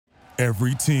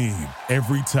Every team,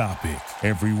 every topic,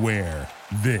 everywhere.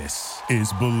 This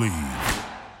is Believe.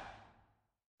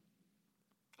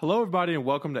 Hello, everybody, and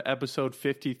welcome to episode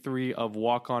 53 of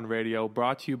Walk On Radio,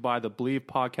 brought to you by the Believe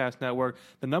Podcast Network,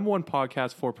 the number one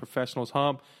podcast for professionals.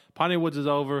 Hump, Piney Woods is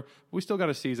over. We still got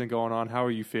a season going on. How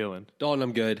are you feeling? Dalton,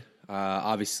 I'm good.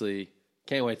 Obviously,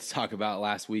 can't wait to talk about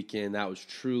last weekend. That was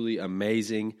truly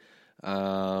amazing.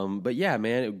 But yeah,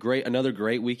 man, another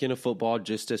great weekend of football,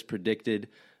 just as predicted.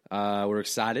 We're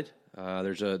excited.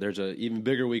 There's a even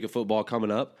bigger week of football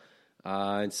coming up.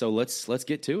 And so let's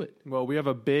get to it. Well, we have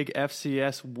a big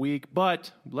FCS week,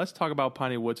 but let's talk about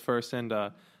Piney Woods first. And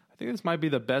I think this might be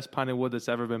the best Piney Wood that's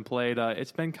ever been played.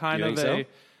 It's been I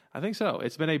think so.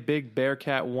 It's been a big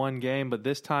Bearcat one game, but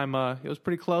this time it was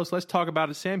pretty close. Let's talk about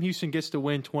it. Sam Houston gets to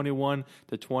win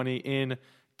 21-20 in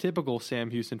typical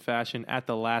Sam Houston fashion at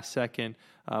the last second.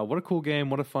 What a cool game!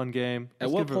 What a fun game!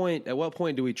 At what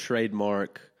point do we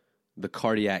trademark the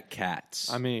cardiac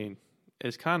cats? I mean,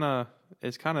 it's kind of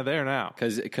there now.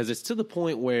 Because it's to the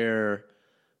point where,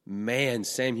 man,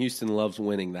 Sam Houston loves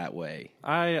winning that way.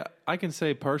 I can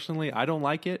say personally, I don't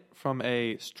like it from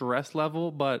a stress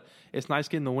level, but it's nice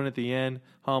getting the win at the end.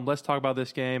 Let's talk about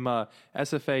this game.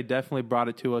 SFA definitely brought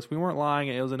it to us. We weren't lying.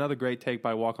 It was another great take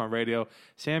by Walk On Radio.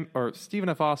 Stephen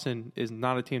F. Austin is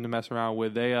not a team to mess around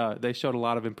with. They showed a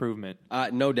lot of improvement.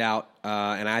 No doubt.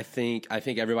 And I think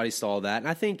everybody saw that. And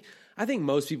I think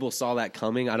most people saw that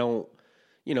coming.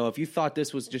 If you thought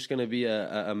this was just going to be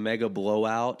a mega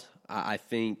blowout, I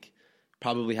think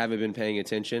probably haven't been paying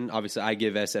attention. Obviously, I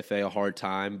give SFA a hard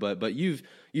time, but you've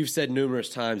said numerous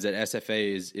times that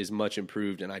SFA is much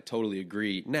improved, and I totally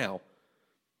agree. Now,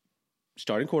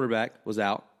 starting quarterback was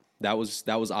out. That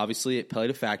was obviously, it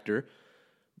played a factor,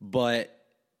 but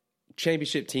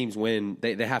championship teams win.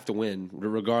 They have to win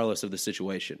regardless of the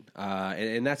situation,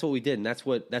 and that's what we did, and that's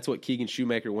what Keegan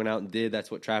Shoemaker went out and did.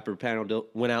 That's what Trapper Panel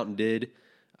went out and did.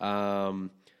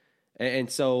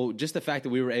 And so just the fact that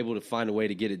we were able to find a way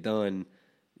to get it done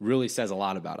really says a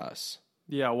lot about us.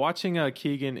 Yeah, watching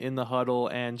Keegan in the huddle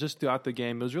and just throughout the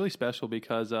game, it was really special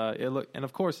because and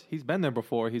of course, he's been there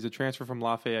before. He's a transfer from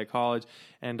Lafayette College,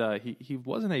 and he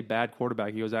wasn't a bad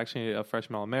quarterback. He was actually a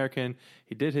freshman All-American.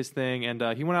 He did his thing, and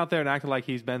he went out there and acted like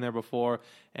he's been there before.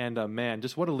 And man,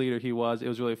 just what a leader he was. It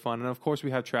was really fun. And of course,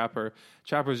 we have Trapper.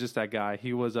 Trapper's just that guy.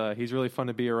 He's really fun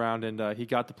to be around, and he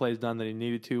got the plays done that he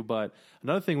needed to. But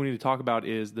another thing we need to talk about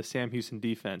is the Sam Houston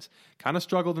defense. Kind of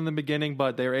struggled in the beginning,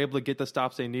 but they were able to get the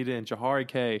stops they needed. And Jahari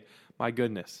K, my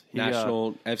goodness.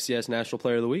 FCS National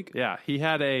Player of the Week. Yeah, he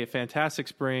had a fantastic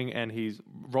spring, and he's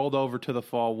rolled over to the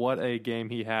fall. What a game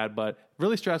he had, but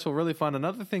really stressful, really fun.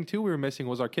 Another thing, too, we were missing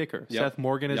was our kicker. Yep. Seth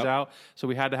Morgan is out, so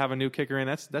we had to have a new kicker in.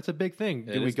 That's a big thing.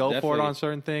 Do we go for it on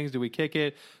certain things? Do we kick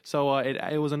it? So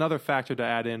it was another factor to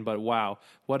add in, but wow,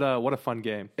 what a fun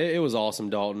game. It was awesome,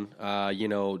 Dalton.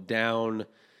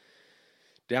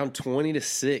 Down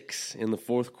 20-6 in the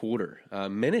fourth quarter,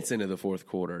 minutes into the fourth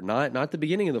quarter, not the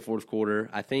beginning of the fourth quarter.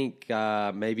 I think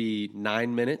maybe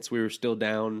 9 minutes we were still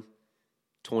down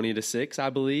 20-6, I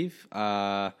believe.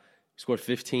 Scored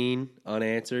 15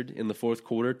 unanswered in the fourth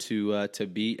quarter to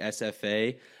beat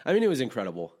SFA. I mean, it was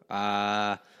incredible.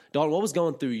 Dalton, what was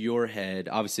going through your head?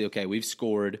 Obviously, okay, we've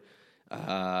scored.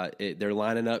 They're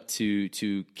lining up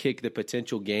to kick the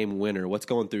potential game winner. What's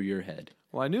going through your head?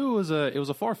 Well, I knew it was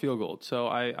a far field goal, so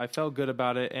I felt good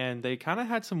about it. And they kind of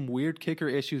had some weird kicker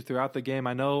issues throughout the game.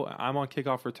 I know I'm on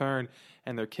kickoff return,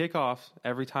 and their kickoffs,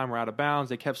 every time we're out of bounds,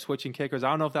 they kept switching kickers.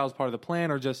 I don't know if that was part of the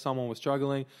plan or just someone was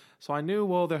struggling. So I knew,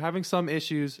 well, they're having some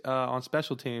issues on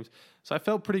special teams. So I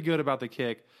felt pretty good about the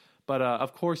kick. But,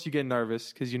 of course, you get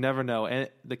nervous because you never know. And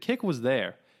the kick was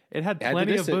there. It had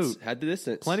plenty of boot. Had the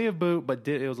distance. Plenty of boot, but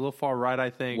it was a little far right, I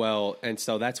think. Well, and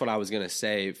so that's what I was going to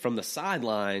say. From the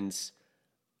sidelines,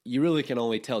 you really can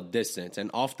only tell distance. And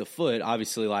off the foot,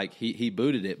 obviously, like, he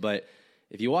booted it. But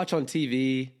if you watch on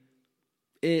TV,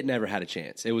 it never had a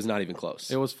chance. It was not even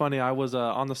close. It was funny. I was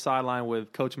on the sideline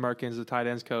with Coach Merkins, the tight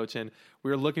ends coach, and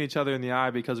we were looking each other in the eye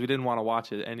because we didn't want to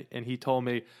watch it. And he told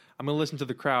me, I'm going to listen to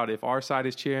the crowd. If our side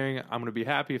is cheering, I'm going to be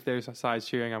happy. If their side is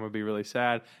cheering, I'm going to be really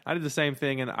sad. I did the same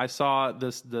thing, and I saw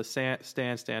the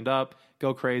stand up,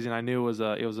 go crazy, and I knew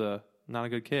it was a not a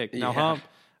good kick. Now, Hump,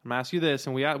 I'm going to ask you this,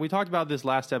 and we talked about this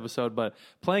last episode, but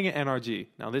playing at NRG.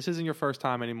 Now, this isn't your first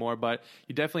time anymore, but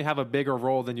you definitely have a bigger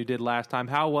role than you did last time.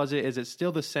 How was it? Is it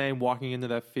still the same walking into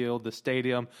that field, the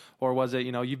stadium, or was it,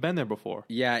 you've been there before?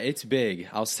 Yeah, it's big.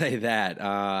 I'll say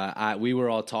that. We were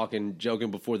all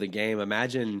joking before the game.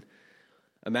 Imagine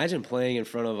playing in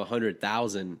front of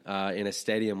 100,000 in a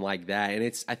stadium like that.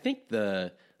 And I think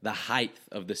the height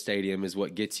of the stadium is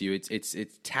what gets you.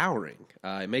 It's towering.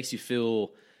 It makes you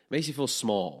feel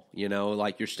small,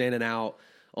 like you're standing out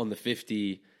on the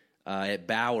 50 at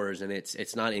Bowers and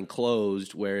it's not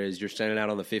enclosed, whereas you're standing out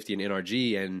on the 50 in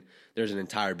NRG and there's an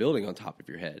entire building on top of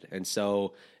your head. And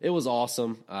so it was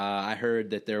awesome. I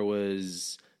heard that there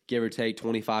was, give or take,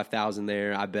 25,000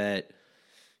 there. I bet,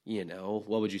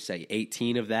 what would you say,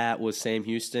 18 of that was Sam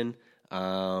Houston.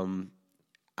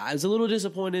 I was a little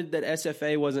disappointed that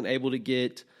SFA wasn't able to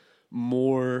get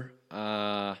more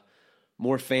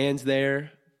fans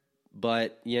there.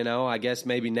 But, I guess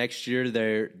maybe next year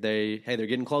they're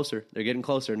getting closer. They're getting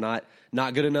closer. Not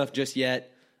good enough just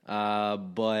yet.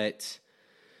 But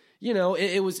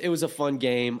it was a fun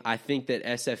game. I think that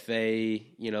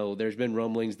SFA, there's been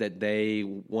rumblings that they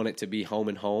want it to be home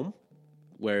and home,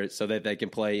 so that they can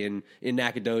play in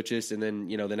Nacogdoches and then,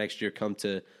 the next year come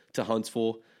to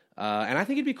Huntsville. And I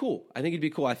think it'd be cool. I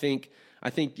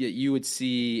think you would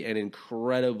see an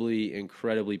incredibly,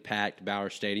 incredibly packed Bauer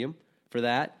Stadium for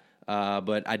that.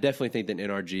 But I definitely think that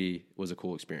NRG was a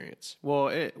cool experience.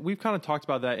 Well, we've kind of talked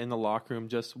about that in the locker room,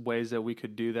 just ways that we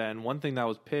could do that. And one thing that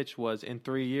was pitched was in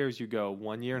 3 years you go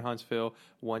 1 year in Huntsville,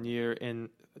 1 year in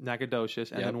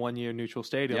Nacogdoches, and then 1 year neutral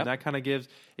stadium. Yep. That kind of gives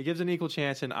an equal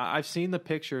chance. And I've seen the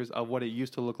pictures of what it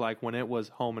used to look like when it was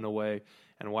home and away.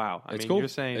 And wow, I mean, cool. You're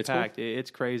saying it's packed. Cool.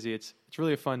 It's crazy. It's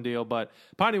really a fun deal. But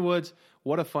Piney Woods,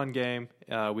 what a fun game.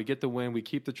 We get the win. We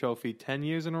keep the trophy 10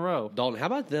 years in a row. Dalton, how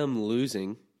about them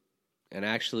losing and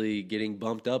actually getting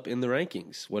bumped up in the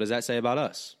rankings? What does that say about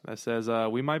us? That says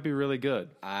we might be really good.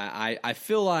 I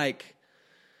feel like,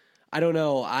 I don't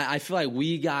know. I feel like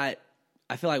we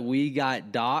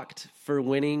got docked for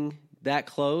winning that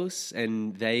close,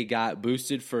 and they got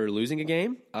boosted for losing a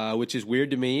game, which is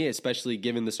weird to me, especially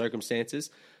given the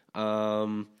circumstances.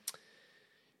 I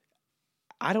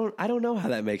don't know how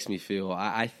that makes me feel.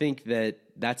 I think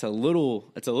that's a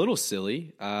little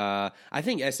silly. I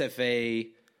think SFA.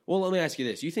 Well, let me ask you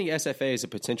this: you think SFA is a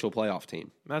potential playoff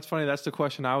team? That's funny. That's the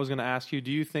question I was going to ask you.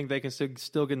 Do you think they can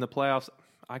still get in the playoffs?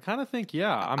 I kind of think,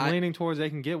 yeah. I'm leaning towards they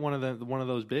can get one of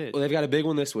those bids. Well, they've got a big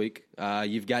one this week.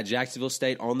 You've got Jacksonville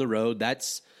State on the road.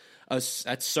 That's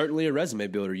certainly a resume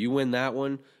builder. You win that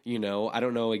one. I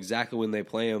don't know exactly when they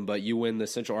play them, but you win the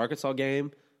Central Arkansas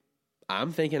game.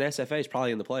 I'm thinking SFA is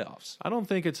probably in the playoffs. I don't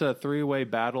think it's a three-way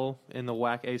battle in the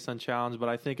WAC ASUN Challenge, but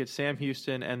I think it's Sam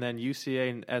Houston and then UCA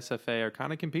and SFA are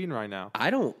kind of competing right now. I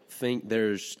don't think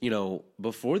there's,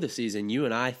 before the season, you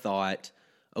and I thought,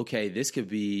 okay, this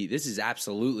is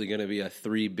absolutely going to be a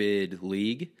 3-bid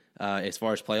league as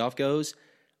far as playoff goes.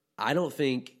 I don't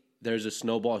think there's a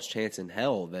snowball's chance in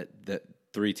hell that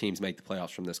 3 teams make the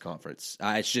playoffs from this conference.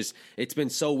 It's been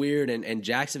so weird, and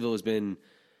Jacksonville has been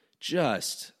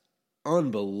just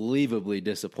unbelievably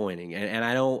disappointing. And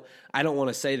I don't want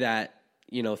to say that,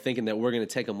 thinking that we're going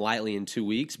to take them lightly in 2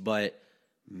 weeks, but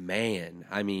man,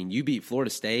 I mean, you beat Florida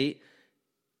State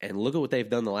and look at what they've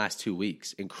done the last 2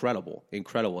 weeks. Incredible.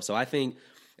 So I think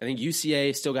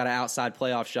UCA still got an outside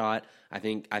playoff shot. I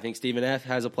think Stephen F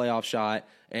has a playoff shot.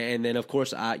 And then of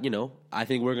course, I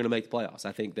think we're going to make the playoffs.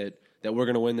 I think that we're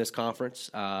going to win this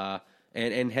conference,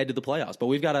 and head to the playoffs. But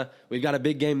we've got a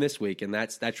big game this week, and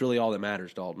that's really all that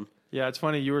matters, Dalton. Yeah, it's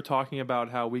funny. You were talking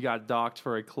about how we got docked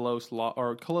for a close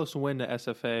win to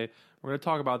SFA. We're going to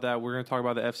talk about that. We're going to talk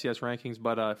about the FCS rankings,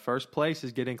 but first place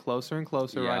is getting closer and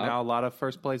closer right now. A lot of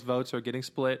first place votes are getting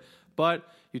split. But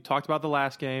you talked about the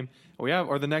last game,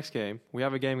 the next game. We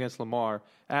have a game against Lamar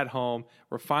at home.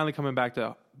 We're finally coming back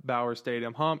to Bauer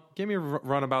Stadium. Hump, give me a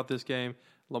run about this game.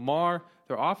 Lamar,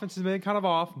 their offense has been kind of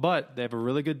off, but they have a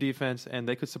really good defense, and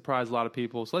they could surprise a lot of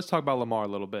people. So let's talk about Lamar a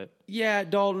little bit. Yeah,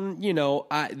 Dalton,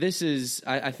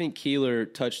 I think Keeler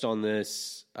touched on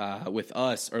this with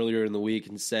us earlier in the week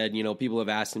and said, people have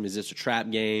asked him, is this a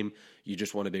trap game? You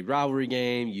just want a big rivalry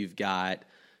game. You've got,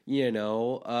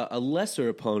 a lesser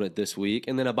opponent this week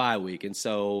and then a bye week. And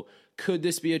so could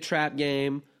this be a trap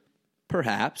game?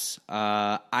 Perhaps.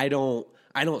 I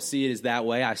don't see it as that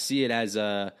way. I see it as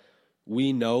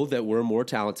we know that we're more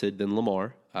talented than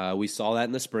Lamar. We saw that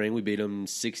in the spring. We beat them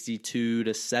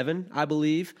 62-7, I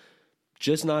believe.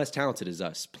 Just not as talented as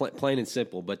us, plain and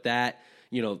simple. But that,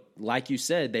 like you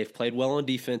said, they've played well on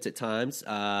defense at times.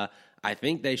 I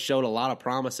think they showed a lot of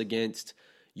promise against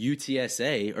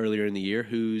UTSA earlier in the year,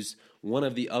 who's one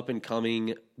of the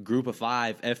up-and-coming Group of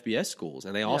 5 FBS schools.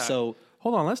 And they also...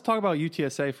 Hold on, let's talk about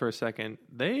UTSA for a second.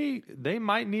 They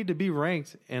might need to be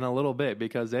ranked in a little bit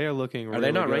because they are looking really good.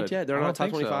 Are they not ranked yet? They're not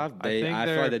top 25? So. I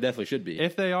feel like they definitely should be.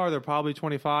 If they are, they're probably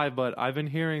 25, but I've been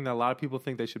hearing that a lot of people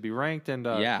think they should be ranked, and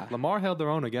Lamar held their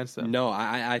own against them. No,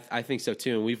 I think so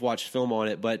too, and we've watched film on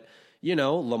it. But,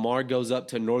 Lamar goes up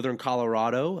to Northern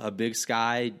Colorado, a Big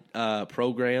Sky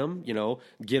program,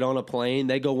 get on a plane.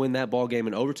 They go win that ball game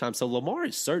in overtime. So Lamar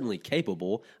is certainly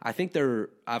capable. I think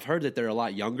I've heard that they're a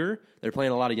lot younger. They're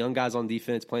playing a lot of young guys on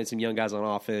defense, playing some young guys on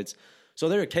offense. So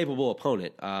they're a capable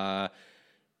opponent. But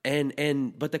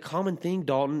the common thing,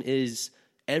 Dalton, is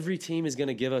every team is going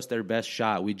to give us their best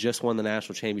shot. We just won the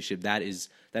national championship. That is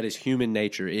human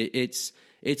nature. It's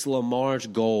Lamar's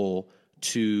goal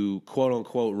to quote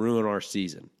unquote ruin our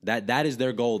season. That is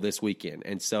their goal this weekend.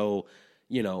 And so,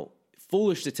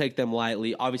 foolish to take them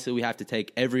lightly. Obviously, we have to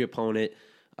take every opponent,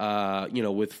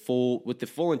 with the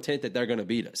full intent that they're going to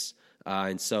beat us.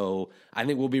 And so I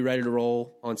think we'll be ready to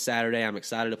roll on Saturday. I'm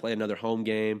excited to play another home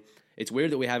game. It's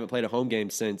weird that we haven't played a home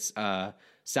game since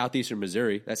Southeastern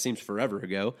Missouri. That seems forever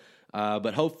ago.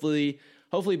 But hopefully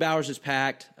Bowers is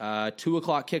packed.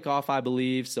 2:00 kickoff, I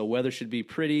believe. So weather should be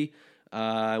pretty.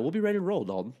 We'll be ready to roll,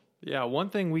 Dalton. Yeah, one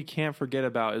thing we can't forget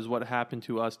about is what happened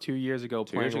to us 2 years ago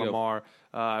playing Lamar.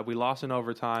 We lost in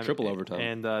overtime. Triple overtime.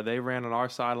 And they ran on our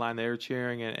sideline. They were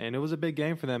cheering, and it was a big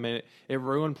game for them. It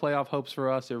ruined playoff hopes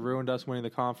for us. It ruined us winning the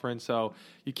conference. So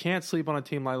you can't sleep on a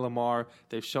team like Lamar.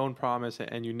 They've shown promise,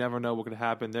 and you never know what could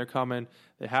happen. They're coming.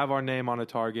 They have our name on a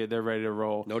target. They're ready to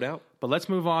roll. No doubt. But let's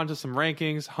move on to some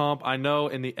rankings. Hump, I know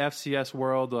in the FCS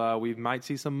world we might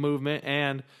see some movement,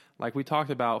 and like we talked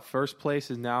about, first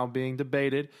place is now being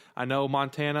debated. I know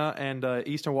Montana and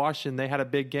Eastern Washington, they had a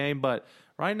big game, but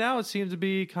right now it seems to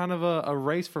be kind of a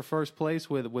race for first place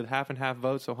with half and half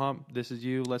votes. So, Hump, this is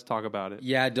you. Let's talk about it.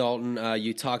 Yeah, Dalton,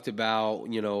 you talked about,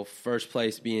 first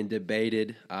place being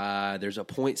debated. There's a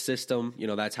point system.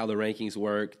 That's how the rankings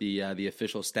work, the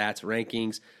official stats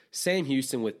rankings. Sam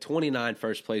Houston with 29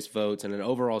 first place votes and an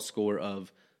overall score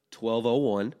of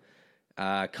 1201.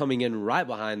 Coming in right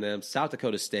behind them, South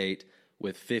Dakota State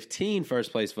with 15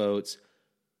 first-place votes,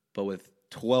 but with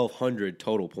 1,200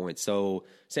 total points. So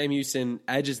Sam Houston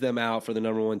edges them out for the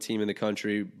number one team in the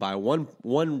country by one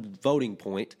voting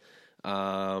point.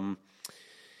 Coming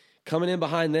in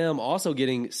behind them, also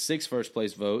getting 6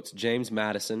 first-place votes, James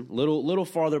Madison. Little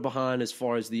farther behind as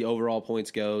far as the overall points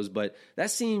goes, but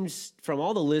that seems, from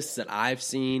all the lists that I've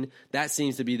seen, that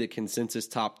seems to be the consensus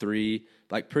top 3,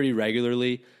 like pretty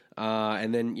regularly.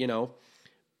 And then,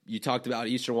 you talked about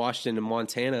Eastern Washington and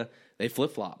Montana. They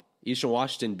flip-flop. Eastern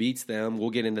Washington beats them. We'll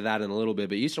get into that in a little bit.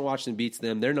 But Eastern Washington beats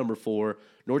them. They're number 4.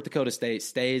 North Dakota State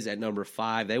stays at number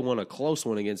 5. They won a close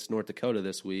one against North Dakota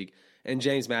this week. And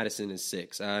James Madison is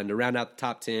 6. And to round out the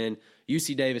top 10,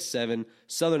 UC Davis 7,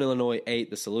 Southern Illinois 8,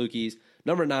 the Salukis,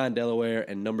 number 9, Delaware,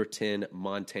 and number 10,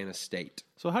 Montana State.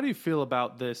 So how do you feel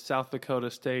about this South Dakota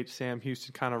State, Sam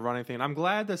Houston kind of running thing? I'm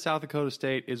glad that South Dakota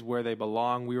State is where they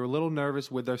belong. We were a little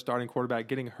nervous with their starting quarterback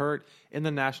getting hurt in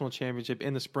the national championship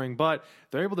in the spring, but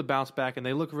they're able to bounce back, and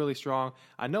they look really strong.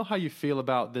 I know how you feel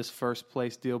about this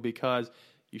first-place deal because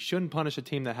you shouldn't punish a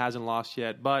team that hasn't lost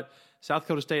yet, but South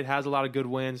Dakota State has a lot of good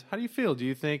wins. How do you feel? Do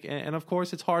you think, and of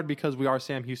course it's hard because we are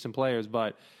Sam Houston players,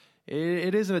 but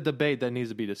it isn't a debate that needs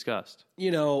to be discussed.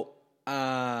 I'm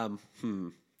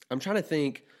trying to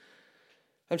think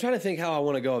how I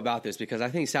want to go about this because I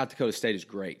think South Dakota State is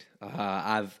great.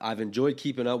 I've enjoyed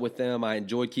keeping up with them. I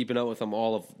enjoyed keeping up with them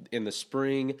in the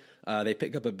spring. They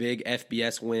picked up a big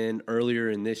FBS win earlier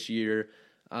in this year.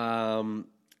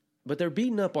 But they're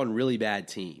beating up on really bad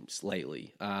teams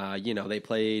lately. They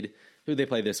played who they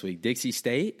play this week? Dixie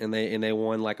State, and they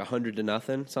won like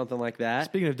 100-0, something like that.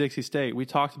 Speaking of Dixie State, we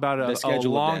talked about it a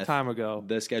long time ago.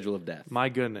 The schedule of death. My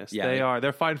goodness, yeah,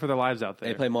 they're fighting for their lives out there.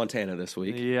 They play Montana this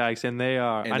week. Yikes, and they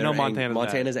are. And I know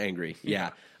Montana's angry.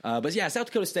 Yeah. But yeah, South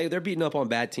Dakota State, they're beating up on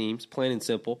bad teams, plain and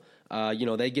simple.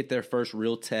 They get their first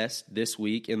real test this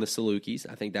week in the Salukis.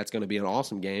 I think that's going to be an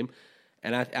awesome game.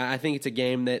 And I think it's a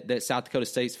game that South Dakota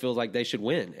State feels like they should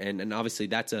win. And obviously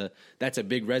that's a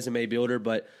big resume builder.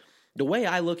 But the way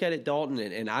I look at it, Dalton,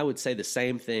 and I would say the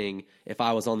same thing if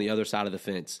I was on the other side of the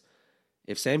fence.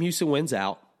 If Sam Houston wins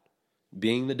out,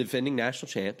 being the defending national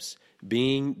champs,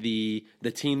 being the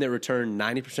team that returned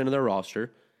 90% of their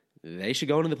roster, they should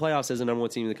go into the playoffs as the number one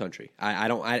team in the country.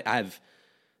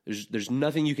 There's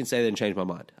nothing you can say that can change my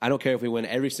mind. I don't care if we win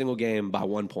every single game by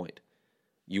 1 point.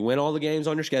 You win all the games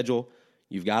on your schedule.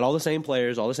 You've got all the same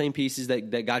players, all the same pieces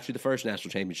that got you the first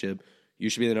national championship. You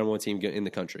should be the number one team in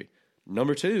the country.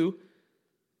 Number 2,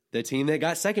 the team that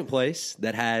got second place,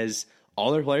 that has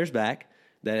all their players back,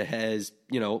 that has,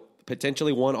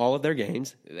 potentially won all of their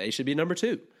games, they should be number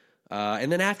 2.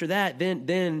 And then after that,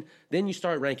 then you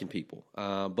start ranking people.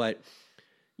 But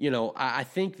I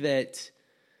think that,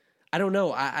 I don't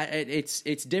know.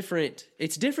 It's different.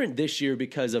 It's different this year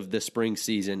because of the spring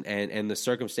season and the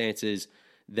circumstances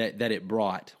that it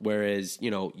brought. Whereas,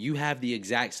 you have the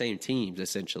exact same teams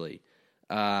essentially.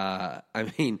 I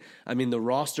mean the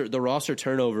roster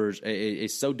turnovers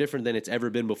is so different than it's ever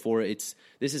been before. This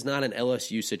is not an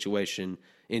LSU situation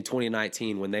in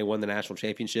 2019 when they won the national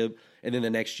championship, and then the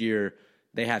next year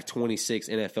they have 26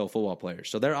 NFL football players.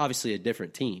 So they're obviously a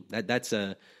different team.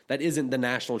 That isn't the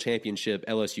national championship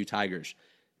LSU Tigers.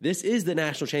 This is the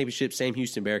national championship Sam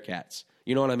Houston Bearcats.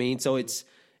 You know what I mean? So it's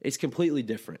completely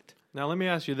different. Now let me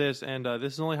ask you this, and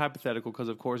this is only hypothetical because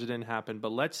of course it didn't happen.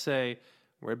 But let's say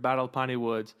we're at Battle of Piney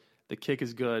Woods. The kick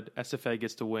is good. SFA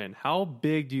gets to win. How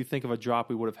big do you think of a drop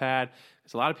we would have had?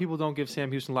 Because a lot of people don't give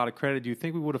Sam Houston a lot of credit. Do you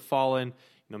think we would have fallen,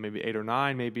 maybe 8 or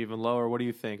 9, maybe even lower? What do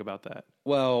you think about that?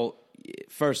 Well,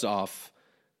 first off,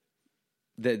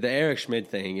 the Eric Schmid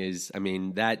thing is,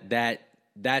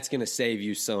 that's going to save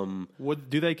you some.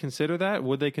 Do they consider that?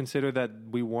 Would they consider that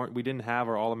we didn't have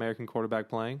our All-American quarterback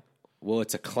playing? Well,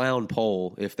 it's a clown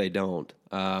poll if they don't.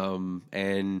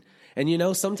 And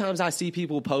sometimes I see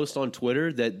people post on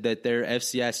Twitter that they're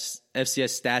FCS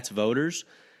stats voters,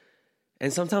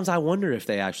 and sometimes I wonder if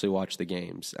they actually watch the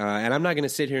games. And I'm not going to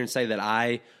sit here and say that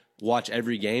I watch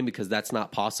every game because that's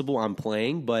not possible. I'm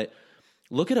playing, but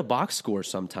look at a box score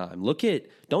sometime.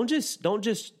 Don't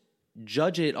just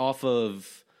judge it off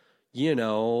of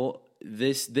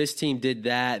this team did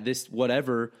that, this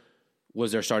whatever.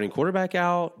 Was their starting quarterback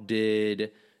out?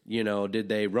 Did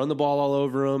they run the ball all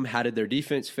over them? How did their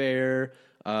defense fare?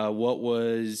 What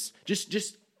was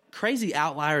just crazy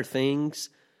outlier things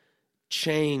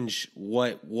change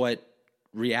what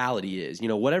reality is.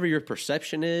 Whatever your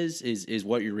perception is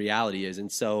what your reality is.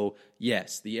 And so,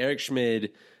 yes, the Eric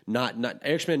Schmid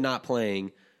not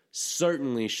playing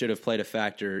certainly should have played a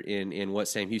factor in what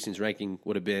Sam Houston's ranking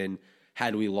would have been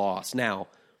had we lost. Now,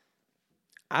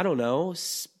 I don't know.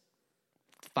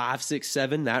 5, 6,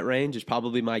 7, that range is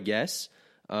probably my guess.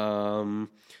 5,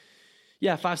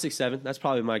 6, 7, that's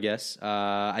probably my guess.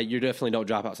 You definitely don't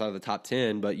drop outside of the top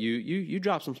 10, but you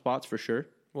drop some spots for sure.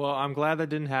 Well, I'm glad that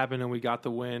didn't happen and we got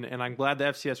the win, and I'm glad the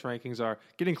FCS rankings are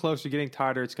getting closer, getting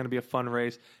tighter. It's going to be a fun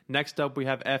race. Next up, we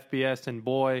have FBS, and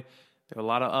boy, there are a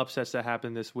lot of upsets that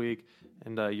happened this week,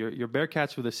 and your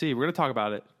Bearcats with a C. We're going to talk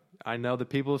about it. I know that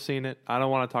people have seen it. I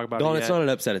don't want to talk about it yet. It's not an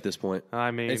upset at this point.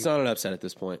 It's not an upset at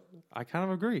this point. I kind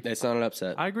of agree. It's not an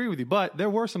upset. I agree with you, but there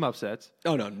were some upsets.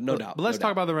 Oh, no doubt. But let's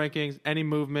talk about the rankings. Any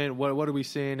movement? What are we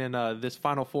seeing in this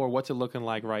Final Four? What's it looking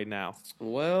like right now?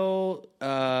 Well,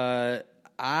 I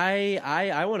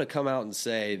want to come out and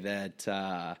say that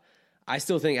I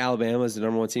still think Alabama is the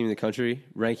number 1 team in the country,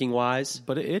 ranking-wise.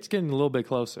 But it's getting a little bit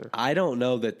closer. I don't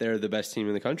know that they're the best team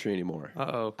in the country anymore.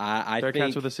 Uh-oh. I Bearcats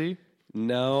think, with a C?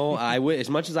 No, as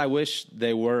much as I wish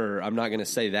they were, I'm not going to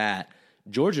say that.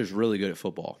 Georgia's really good at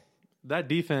football. That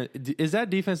defense, is that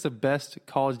defense the best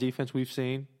college defense we've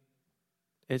seen?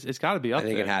 It's got to be up there.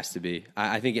 I think it has to be.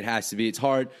 I think it has to be. It's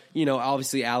hard.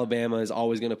 Obviously Alabama is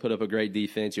always going to put up a great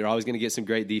defense. You're always going to get some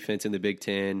great defense in the Big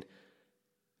Ten.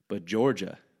 But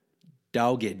Georgia,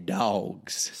 dogged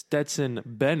dogs. Stetson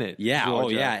Bennett. Yeah. Georgia.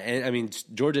 Oh, yeah. And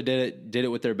Georgia did it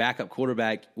with their backup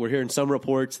quarterback. We're hearing some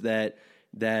reports that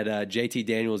JT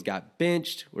Daniels got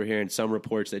benched. We're hearing some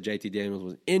reports that JT Daniels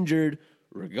was injured.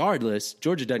 Regardless,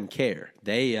 Georgia doesn't care.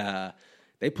 They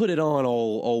put it on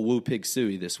old Woo Pig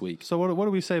Suey this week. So what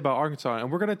do we say about Arkansas? And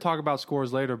we're going to talk about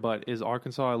scores later, but is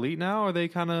Arkansas elite now? Or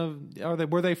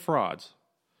were they frauds?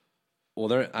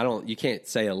 Well, you can't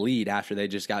say elite after they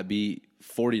just got beat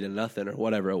 40-0 or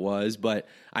whatever it was, but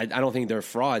I don't think they're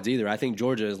frauds either. I think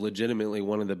Georgia is legitimately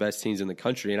one of the best teams in the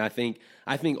country, and I think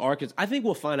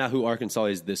we'll find out who Arkansas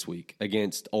is this week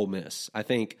against Ole Miss. I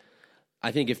think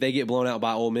if they get blown out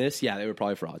by Ole Miss, yeah, they were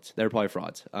probably frauds.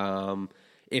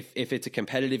 If it's a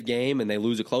competitive game and they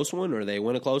lose a close one, or they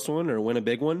win a close one, or win a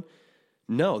big one,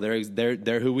 no,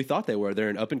 they're who we thought they were. They're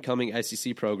an up and coming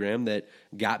SEC program that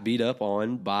got beat up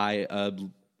on by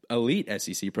an elite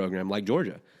SEC program like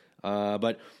Georgia.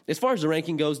 But as far as the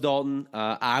ranking goes, Dalton,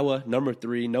 Iowa number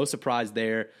 3, no surprise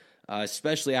there,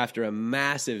 especially after a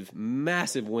massive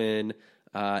win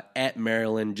at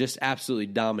Maryland, just absolutely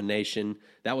domination.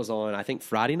 That was on, I think,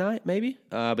 Friday night, maybe.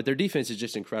 But their defense is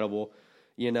just incredible.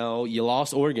 You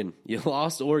lost Oregon.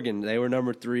 They were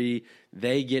number 3.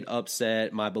 They get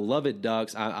upset. My beloved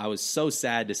Ducks. I was so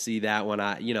sad to see that one.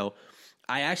 I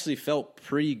actually felt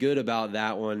pretty good about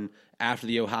that one after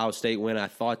the Ohio State win. I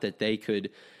thought they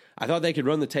could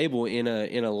run the table in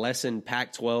a lessened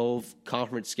Pac-12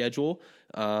 conference schedule.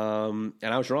 And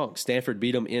I was wrong. Stanford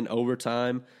beat them in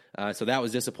overtime. So that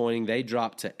was disappointing. They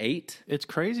dropped to 8. It's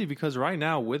crazy because right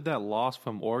now with that loss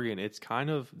from Oregon, it's kind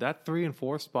of that 3 and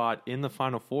 4 spot in the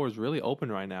Final Four is really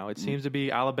open right now. It seems to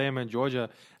be Alabama and Georgia,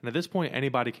 and at this point,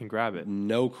 anybody can grab it.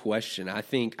 No question. I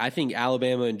think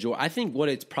Alabama and Georgia. I think what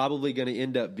it's probably going to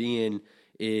end up being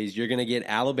is you're going to get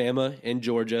Alabama and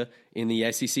Georgia in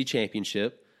the SEC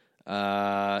championship.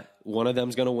 One of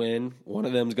them's going to win. One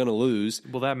of them's going to lose.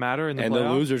 Will that matter in the and playoffs? the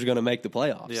loser's going to make the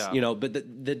playoffs. Yeah. But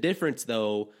the difference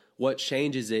though, what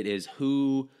changes it is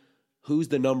who's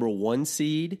the number 1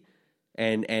 seed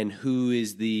and who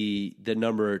is the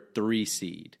number 3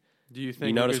 seed. Do you think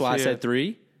you notice why I said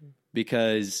 3?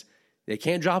 Because they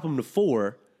can't drop them to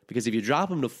 4. Because if you drop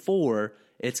them to 4,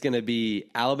 it's going to be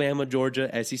Alabama,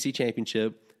 Georgia, SEC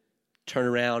championship, turn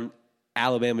around,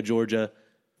 Alabama, Georgia,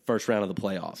 first round of the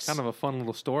playoffs. Kind of a fun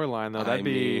little storyline, though. That'd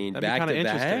be back kind of to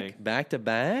interesting. back to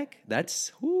back.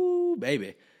 That's whoo,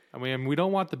 baby. I mean, we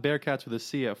don't want the Bearcats with a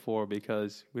C at 4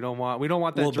 because we don't want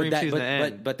that dream season to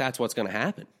end. But that's what's going to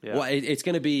happen. Yeah. Well, it's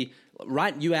going to be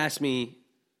right. You asked me.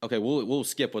 Okay, we'll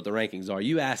skip what the rankings are.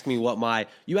 You asked me what my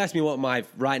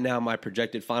right now my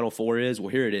projected Final Four is. Well,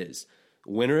 here it is.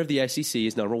 Winner of the SEC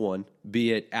is number 1,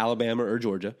 be it Alabama or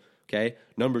Georgia. Okay,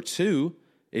 number 2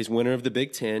 is winner of the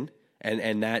Big Ten,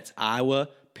 and that's Iowa,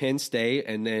 Penn State,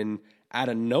 and then out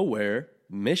of nowhere,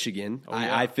 Michigan.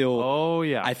 I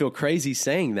feel crazy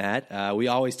saying that. We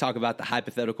always talk about the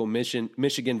hypothetical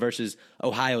Michigan versus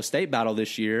Ohio State battle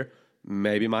this year.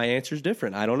 Maybe my answer is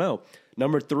different. I don't know.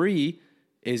 Number 3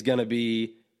 is going to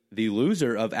be the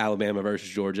loser of Alabama versus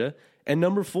Georgia, and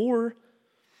number 4.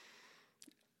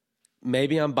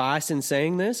 Maybe I'm biased in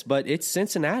saying this, but it's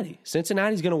Cincinnati.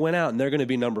 Cincinnati's going to win out, and they're going to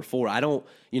be number 4. I don't,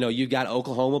 you've got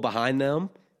Oklahoma behind them.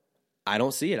 I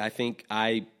don't see it. I think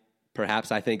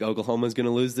Oklahoma's going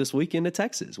to lose this weekend to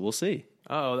Texas. We'll see.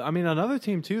 Oh, I mean, another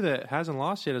team too that hasn't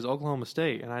lost yet is Oklahoma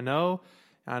State, and I know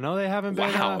they haven't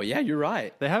been. Wow, yeah, you're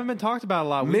right. They haven't been talked about a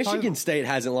lot. Michigan State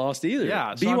hasn't lost either.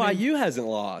 Yeah, so BYU hasn't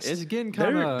lost. It's getting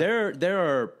kind of there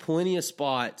are plenty of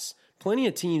spots. Plenty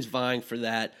of teams vying for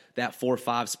that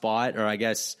 4-5 spot, or I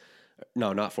guess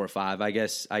no, not 4-5. I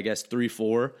guess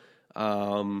 3-4.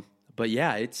 But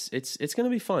yeah, it's going to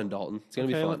be fun, Dalton. It's going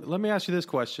to be fun. Let me ask you this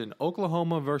question: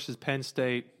 Oklahoma versus Penn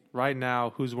State right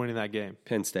now. Who's winning that game?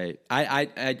 Penn State.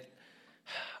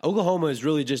 Oklahoma has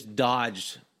really just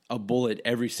dodged a bullet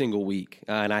every single week,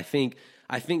 and I think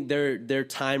their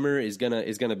timer is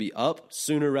gonna be up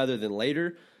sooner rather than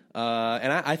later.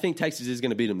 And I think Texas is going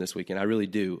to beat them this weekend. I really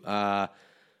do.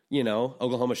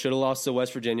 Oklahoma should have lost to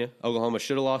West Virginia. Oklahoma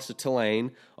should have lost to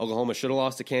Tulane. Oklahoma should have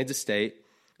lost to Kansas State.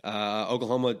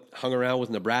 Oklahoma hung around with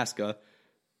Nebraska.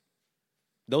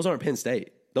 Those aren't Penn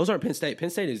State. Penn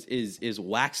State is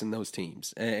waxing those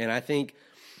teams. And I think,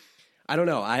 I don't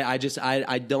know. I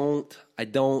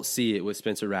don't see it with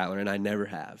Spencer Rattler, and I never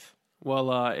have.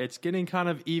 Well, it's getting kind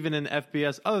of even in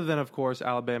FBS, other than, of course,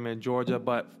 Alabama and Georgia,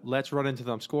 but let's run into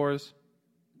them scores.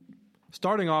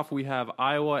 Starting off, we have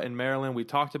Iowa and Maryland. We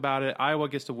talked about it. Iowa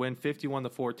gets to win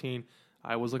 51-14.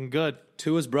 Iowa's looking good.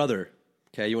 Tua's brother,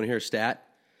 okay, you want to hear a stat?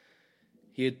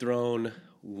 He had thrown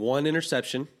 1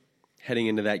 interception heading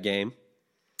into that game.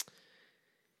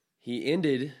 He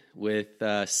ended with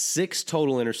 6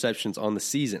 total interceptions on the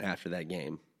season after that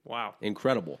game. Wow.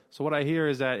 Incredible. So what I hear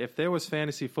is that if there was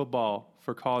fantasy football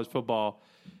for college football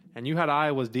and you had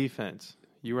Iowa's defense,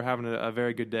 you were having a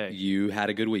very good day. You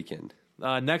had a good weekend.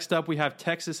 Next up, we have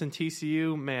Texas and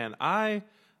TCU. Man, I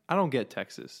don't get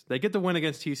Texas. They get the win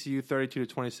against TCU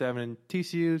 32-27, and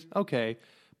TCU's okay.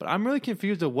 But I'm really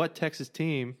confused at what Texas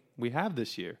team we have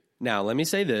this year. Now, let me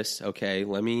say this, okay?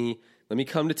 Let me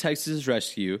come to Texas'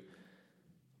 rescue.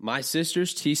 My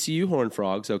sister's TCU Horned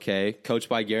Frogs, okay, coached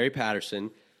by Gary Patterson.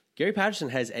 Gary Patterson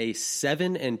has a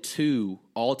 7-2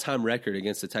 all-time record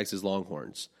against the Texas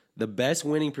Longhorns. The best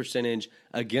winning percentage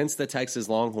against the Texas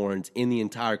Longhorns in the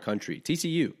entire country.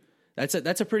 TCU.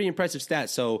 That's a pretty impressive stat.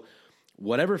 So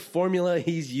whatever formula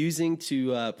he's using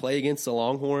to play against the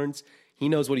Longhorns, he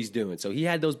knows what he's doing. So he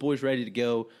had those boys ready to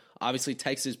go. Obviously,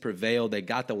 Texas prevailed. They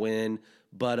got the win.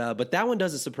 But that one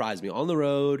doesn't surprise me. On the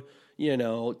road,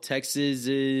 Texas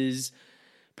is...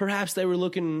 Perhaps they were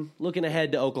looking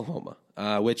ahead to Oklahoma,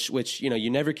 which you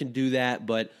never can do that.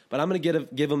 But I'm going to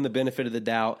give them the benefit of the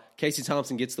doubt. Casey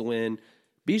Thompson gets the win.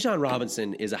 Bijan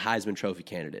Robinson is a Heisman Trophy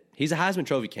candidate. He's a Heisman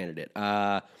Trophy candidate.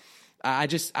 I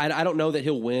don't know that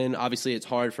he'll win. Obviously, it's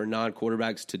hard for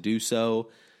non-quarterbacks to do so,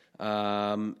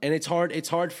 and it's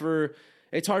hard for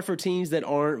teams that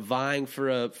aren't vying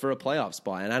for a playoff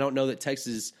spot. And I don't know that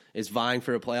Texas is vying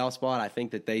for a playoff spot. I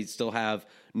think that they still have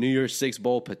New Year's Six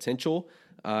Bowl potential.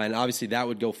 And obviously that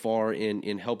would go far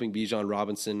in helping Bijan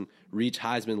Robinson reach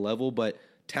Heisman level. But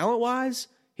talent-wise,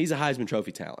 he's a Heisman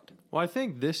Trophy talent. Well, I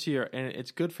think this year, and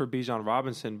it's good for Bijan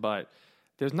Robinson, but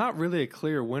there's not really a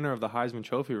clear winner of the Heisman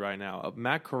Trophy right now.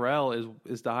 Matt Corral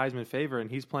is the Heisman favorite,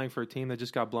 and he's playing for a team that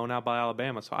just got blown out by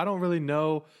Alabama. So I don't really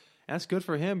know. And that's good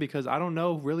for him because I don't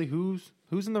know really who's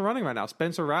in the running right now.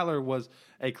 Spencer Rattler was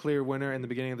a clear winner in the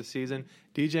beginning of the season.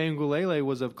 DJ Ngulele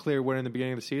was a clear winner in the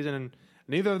beginning of the season, and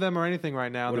neither of them are anything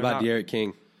right now. What about De'Aaron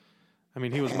King? I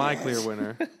mean, he was my clear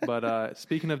winner. But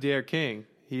speaking of De'Aaron King,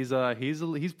 he's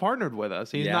partnered with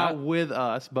us. He's not with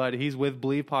us, but he's with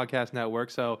Believe Podcast Network.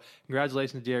 So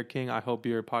congratulations, De'Aaron King. I hope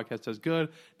your podcast does good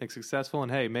and successful.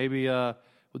 And hey, maybe we'll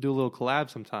do a little collab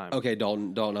sometime. Okay,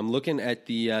 Dalton. I'm looking at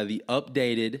the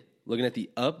updated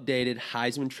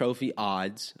Heisman Trophy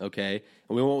odds. Okay,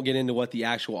 and we won't get into what the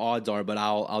actual odds are, but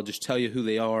I'll just tell you who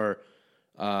they are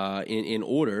in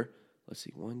order. Let's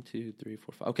see, 1, 2, 3,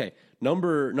 4, 5. Okay,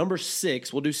 number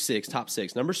 6. We'll do 6. Top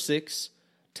 6. Number 6,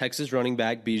 Texas running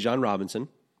back Bijan Robinson.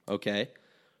 Okay,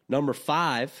 number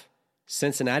 5,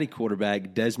 Cincinnati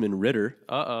quarterback Desmond Ridder.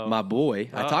 My boy.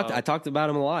 I talked about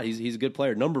him a lot. He's a good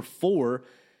player. Number 4,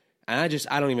 and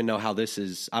I don't even know how this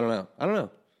is. I don't know.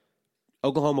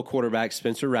 Oklahoma quarterback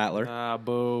Spencer Rattler.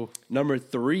 Boo. Number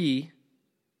 3,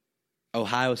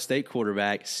 Ohio State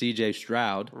quarterback C.J.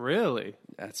 Stroud. Really?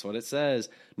 That's what it says.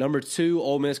 Number 2,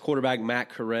 Ole Miss quarterback Matt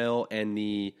Corral, and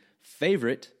the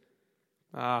favorite,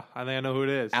 I think I know who it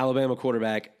is. Alabama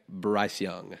quarterback Bryce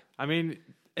Young. I mean,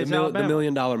 it's the Alabama. $1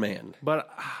 million man. But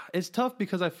it's tough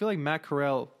because I feel like Matt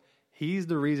Corral, he's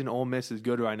the reason Ole Miss is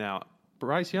good right now.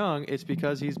 Bryce Young, it's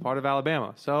because he's part of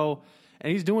Alabama. So,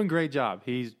 and he's doing a great job.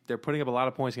 They're putting up a lot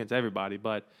of points against everybody,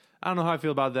 but I don't know how I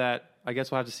feel about that. I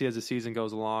guess we'll have to see as the season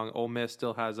goes along. Ole Miss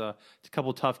still has a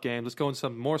couple tough games. Let's go into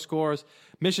some more scores.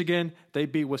 Michigan, they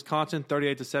beat Wisconsin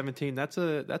 38-17. That's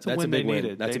a win they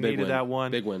needed. That's they a big needed win. that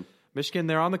one. Big win. Michigan,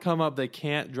 they're on the come up. They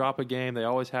can't drop a game. They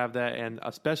always have that, and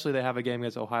especially they have a game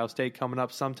against Ohio State coming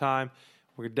up sometime.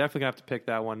 We're definitely going to have to pick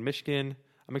that one. Michigan,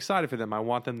 I'm excited for them. I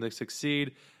want them to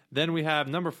succeed. Then we have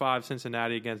number 5,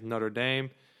 Cincinnati against Notre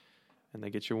Dame, and they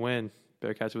get your win.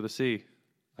 Bearcats with a C.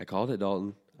 I called it,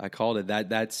 Dalton. I called it.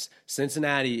 That's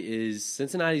Cincinnati's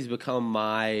become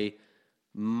my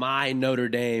Notre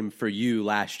Dame for you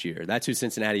last year. That's who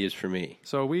Cincinnati is for me.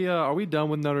 So are we done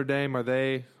with Notre Dame? Are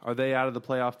they out of the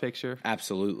playoff picture?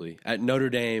 Absolutely. At Notre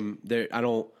Dame,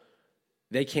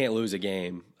 they can't lose a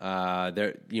game. I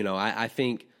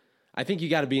think you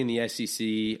got to be in the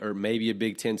SEC or maybe a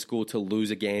Big Ten school to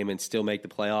lose a game and still make the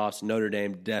playoffs. Notre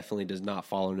Dame definitely does not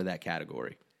fall into that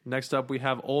category. Next up, we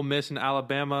have Ole Miss and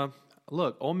Alabama.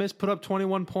 Look, Ole Miss put up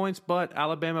 21 points, but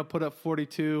Alabama put up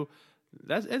 42.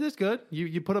 It is good.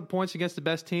 You put up points against the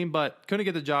best team, but couldn't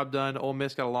get the job done. Ole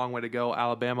Miss got a long way to go.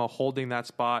 Alabama holding that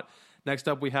spot. Next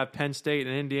up, we have Penn State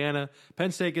and Indiana.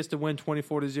 Penn State gets to win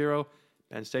 24-0.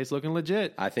 Penn State's looking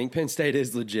legit. I think Penn State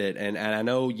is legit, and I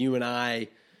know you and I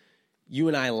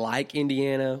like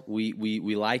Indiana.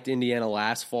 We liked Indiana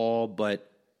last fall, but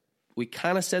we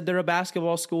kind of said they're a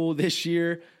basketball school this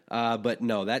year. But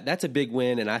no, that's a big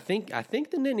win, and I think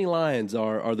the Nittany Lions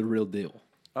are the real deal.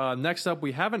 Next up,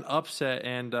 we have an upset,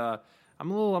 and I'm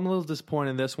a little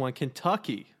disappointed in this one.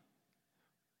 Kentucky,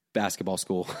 basketball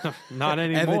school, not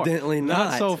anymore. Evidently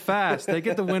not so fast. They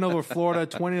get the win over Florida,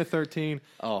 20-13.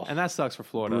 Oh, and that sucks for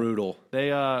Florida. Brutal.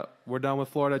 We're done with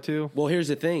Florida too. Well, here's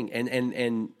the thing,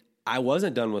 and I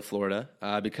wasn't done with Florida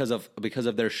because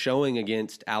of their showing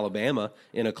against Alabama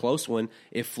in a close one.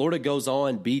 If Florida goes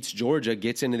on, beats Georgia,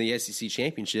 gets into the SEC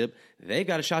championship, they've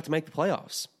got a shot to make the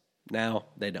playoffs. Now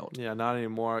they don't. Yeah, not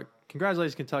anymore.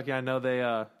 Congratulations, Kentucky. I know they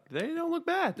don't look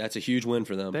bad. That's a huge win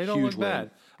for them. They don't look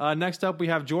bad. Next up, we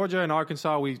have Georgia and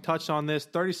Arkansas. We touched on this,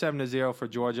 37-0 for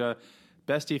Georgia.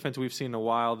 Best defense we've seen in a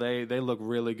while. They look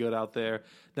really good out there.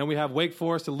 Then we have Wake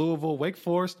Forest and Louisville. Wake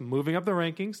Forest moving up the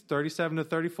rankings,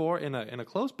 37-34 in a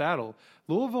close battle.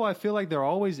 Louisville, I feel like they're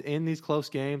always in these close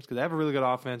games because they have a really good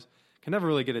offense. Can never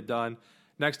really get it done.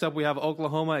 Next up, we have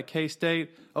Oklahoma at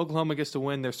K-State. Oklahoma gets to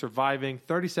win. They're surviving,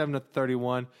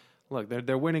 37-31. Look,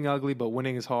 they're winning ugly, but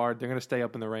winning is hard. They're going to stay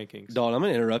up in the rankings. Dawn, I'm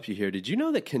going to interrupt you here. Did you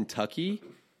know that Kentucky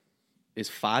is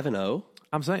 5-0?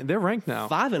 I'm saying they're ranked now.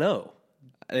 5-0.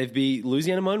 They've beat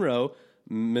Louisiana Monroe,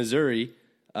 Missouri,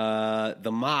 the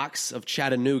Mocs of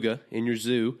Chattanooga in your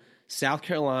zoo, South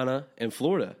Carolina, and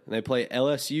Florida. And they play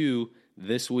LSU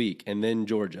this week and then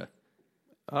Georgia.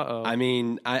 Uh-oh. I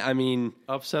mean,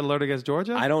 upset alert against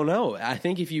Georgia? I don't know. I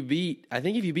think if you beat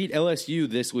LSU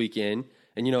this weekend,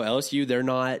 and you know LSU, they're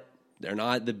not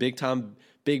the big time,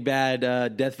 big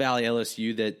bad Death Valley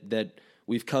LSU that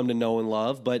we've come to know and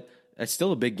love, but it's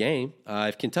still a big game.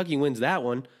 If Kentucky wins that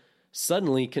one,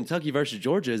 suddenly Kentucky versus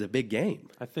Georgia is a big game.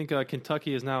 I think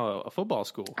Kentucky is now a football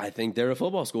school. I think they're a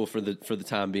football school for the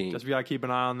time being. Just we got to keep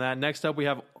an eye on that. Next up, we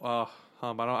have I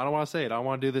don't want to say it. I don't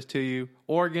want to do this to you.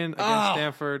 Oregon against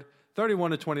Stanford,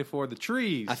 31-24. The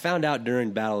Trees. I found out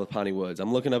during Battle of the Pawnee Woods.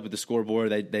 I'm looking up at the scoreboard.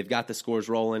 They've got the scores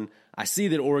rolling. I see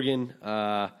that Oregon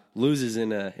loses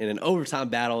in an overtime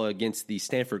battle against the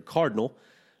Stanford Cardinal.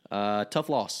 Tough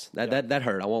loss. That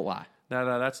hurt. I won't lie.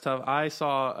 That's tough. I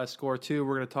saw a score too.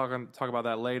 We're going to talk about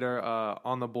that later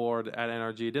on the board at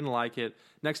NRG. Didn't like it.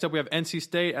 Next up, we have NC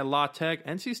State at La Tech.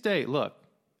 NC State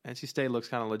looks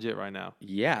kind of legit right now.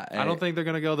 Yeah. I don't think they're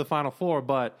going to go to the Final Four,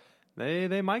 but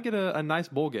they might get a nice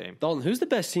bowl game. Dalton, who's the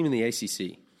best team in the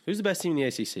ACC? Who's the best team in the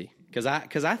ACC? Because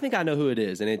I think I know who it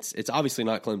is, and it's obviously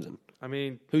not Clemson. I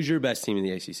mean, who's your best team in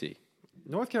the ACC?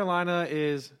 North Carolina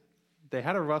they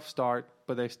had a rough start,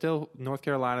 but they're still North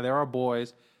Carolina. They're our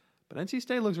boys. But NC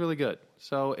State looks really good.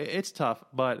 So it's tough.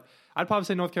 But I'd probably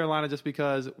say North Carolina just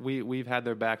because we've had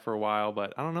their back for a while.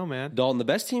 But I don't know, man. Dalton, the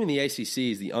best team in the ACC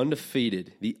is the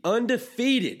undefeated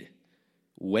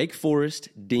Wake Forest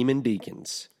Demon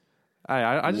Deacons.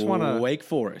 I just want to Wake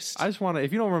Forest. I just want to.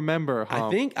 If you don't remember, I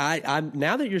think I'm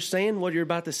now that you're saying what you're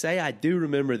about to say, I do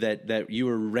remember that you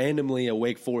were randomly a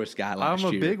Wake Forest guy last year.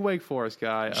 I'm a big Wake Forest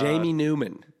guy. Jamie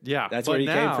Newman. Yeah, that's where he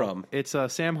came from. It's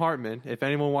Sam Hartman. If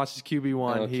anyone watches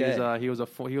QB1, okay.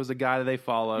 he was a guy that they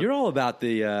follow. You're all about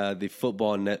the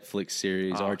football Netflix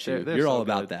series, aren't you? They're you're so all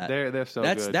about good. that. They're so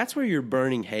good. That's where your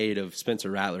burning hate of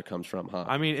Spencer Rattler comes from, huh?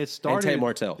 I mean, it started. And Tate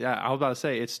Martell. Yeah, I was about to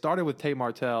say it started with Tate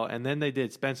Martell, and then they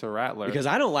did Spencer Rattler. Because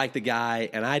I don't like the guy,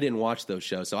 and I didn't watch those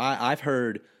shows, so I've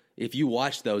heard. If you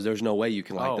watch those, there's no way you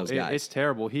can like those guys. It's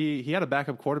terrible. He had a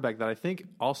backup quarterback that I think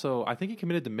he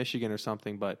committed to Michigan or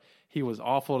something, but he was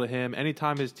awful to him.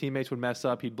 Anytime his teammates would mess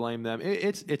up, he'd blame them.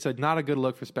 It's not a good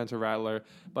look for Spencer Rattler.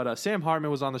 But Sam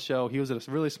Hartman was on the show. He was at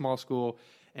a really small school,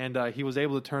 and he was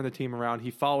able to turn the team around.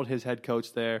 He followed his head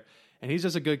coach there, and he's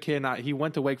just a good kid. He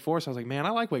went to Wake Forest. I was like, man, I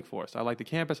like Wake Forest. I like the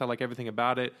campus. I like everything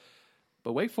about it.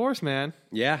 But Wake Forest, man.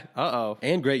 Yeah. Uh-oh.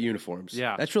 And great uniforms.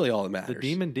 Yeah. That's really all that matters. The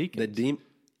Demon Deacons.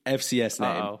 FCS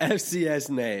name. Uh-oh. FCS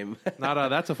name.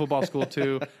 That's a football school,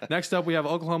 too. Next up, we have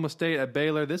Oklahoma State at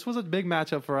Baylor. This was a big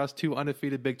matchup for us, two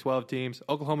undefeated Big 12 teams.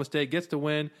 Oklahoma State gets the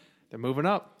win. They're moving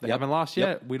up. They haven't lost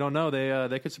yet. We don't know.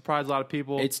 They could surprise a lot of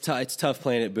people. It's tough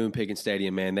playing at Boone Pickens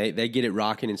Stadium, man. They get it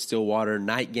rocking in Stillwater.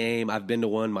 Night game. I've been to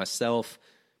one myself.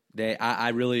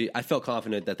 I felt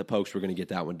confident that the Pokes were going to get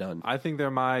that one done. I think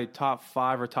they're my top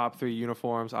 5 or top 3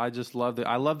 uniforms. I just love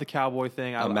I love the cowboy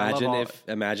thing.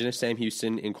 Imagine if Sam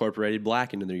Houston incorporated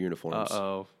black into their uniforms.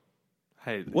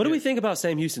 Hey, what do we think about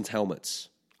Sam Houston's helmets?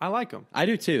 I like them. I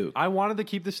do too. I wanted to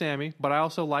keep the Sammy, but I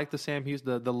also like the Sam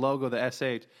Houston, the logo, the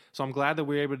SH. So I'm glad that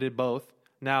we were able to do both.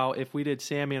 Now, if we did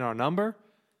Sammy in our number,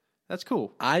 that's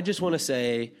cool. I just want to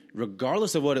say,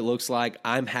 regardless of what it looks like,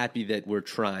 I'm happy that we're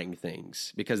trying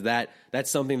things because that's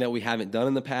something that we haven't done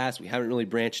in the past. We haven't really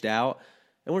branched out,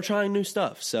 and we're trying new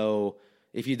stuff. So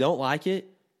if you don't like it,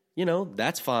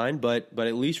 that's fine, but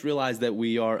at least realize that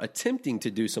we are attempting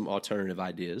to do some alternative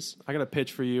ideas. I got a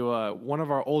pitch for you. One of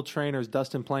our old trainers,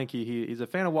 Dustin Planky, he's a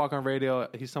fan of Walk On Radio.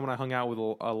 He's someone I hung out with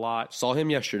a lot. Saw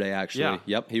him yesterday, actually. Yeah.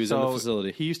 Yep, he was in the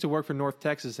facility. He used to work for North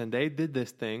Texas, and they did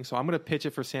this thing. So I'm going to pitch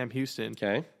it for Sam Houston.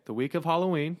 Okay. The week of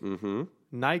Halloween,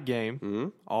 night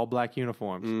game, all black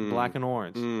uniforms, black and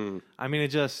orange. I mean, it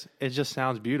just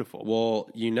sounds beautiful.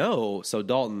 Well, so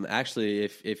Dalton, actually,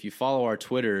 if you follow our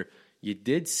Twitter, you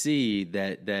did see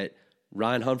that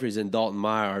Ryan Humphreys and Dalton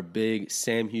Meyer are big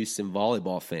Sam Houston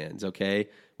volleyball fans, okay?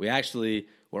 We actually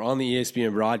were on the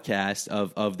ESPN broadcast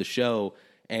of the show,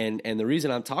 and the reason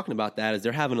I'm talking about that is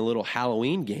they're having a little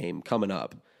Halloween game coming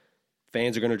up.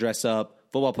 Fans are going to dress up.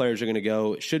 Football players are going to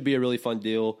go. It should be a really fun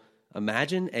deal.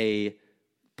 Imagine a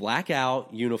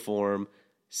blackout uniform,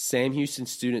 Sam Houston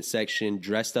student section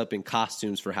dressed up in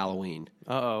costumes for Halloween.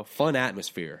 Fun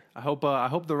atmosphere. I hope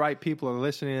the right people are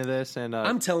listening to this. And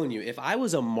I'm telling you, if I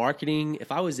was a marketing,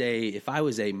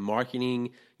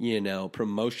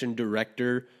 promotion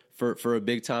director for a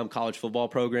big time college football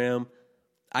program,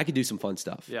 I could do some fun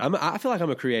stuff. Yeah. I feel like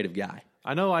I'm a creative guy.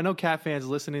 I know Cat fans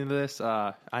listening to this.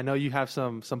 I know you have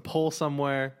some pull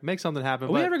somewhere. Make something happen.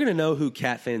 Are we ever going to know who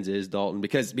Cat Fans is, Dalton?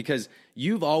 Because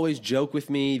you've always joked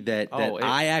with me that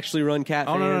I actually run Cat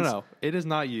Fans. No. It is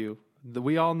not you.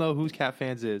 We all know who Cat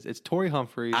Fans is. It's Tori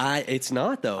Humphreys. It's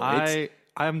not, though.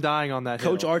 I'm dying on that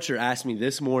Coach hill. Archer asked me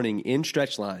this morning in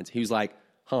stretch lines. He was like,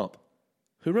 Hump,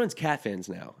 who runs Cat Fans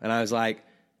now? And I was like,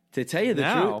 to tell you the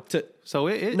truth.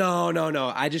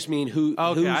 No. I just mean who.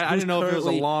 Okay, I didn't know if it was a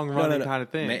currently- long running kind of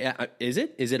thing. Is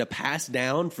it? Is it a pass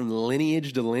down from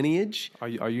lineage to lineage? Are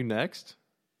you next?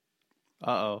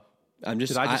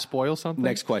 Did I just spoil something?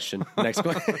 Next question. Next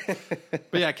question.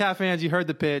 But yeah, Cat fans, you heard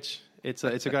the pitch. It's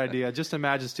a good idea. Just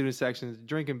imagine student sections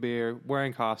drinking beer,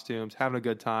 wearing costumes, having a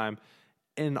good time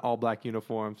in all black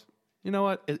uniforms. You know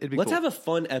what? It'd be Let's cool. have a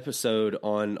fun episode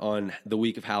on the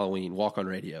week of Halloween. Walk on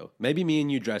Radio. Maybe me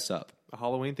and you dress up. A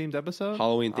Halloween themed episode.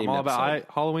 Episode.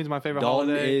 Halloween's my favorite Dalton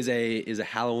holiday. is a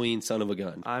Halloween son of a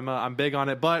gun. I'm big on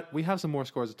it, but we have some more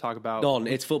scores to talk about. Dalton,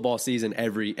 it's football season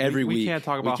every week. We can't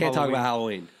talk about We can't talk about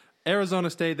Halloween. Arizona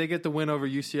State, they get the win over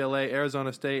UCLA.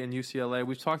 Arizona State and UCLA.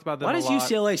 We've talked about them Why a does lot.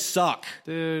 UCLA suck?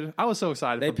 Dude, I was so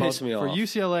excited. They for both. pissed me For off.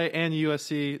 UCLA and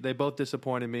USC, they both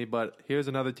disappointed me. But here's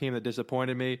another team that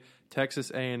disappointed me: Texas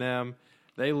A&M.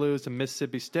 They lose to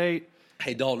Mississippi State.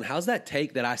 Hey, Dalton, how's that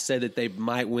take that I said that they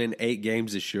might win 8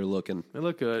 games this year looking? They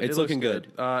look good. It's It looks looking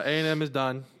good. A&M is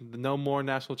done. No more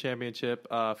national championship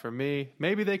for me.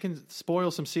 Maybe they can spoil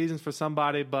some seasons for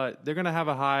somebody, but they're going to have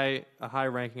a high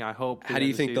ranking, I hope. How do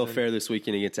you think they'll fare this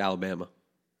weekend against Alabama?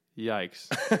 Yikes.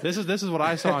 This is what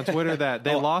I saw on Twitter, that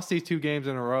they lost these 2 games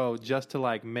in a row just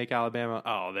to make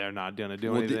Alabama, they're not going to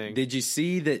do anything. Did you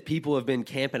see that people have been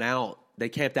camping out? They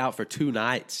camped out for 2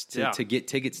 nights to get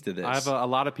tickets to this. I have a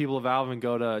lot of people of Alvin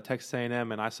go to Texas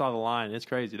A&M, and I saw the line. It's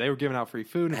crazy. They were giving out free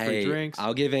food and free drinks.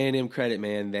 I'll give A&M credit,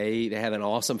 man. They have an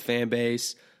awesome fan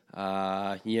base.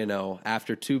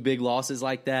 After 2 big losses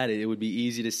like that, it would be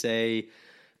easy to say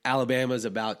Alabama's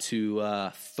about to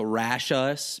thrash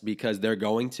us, because they're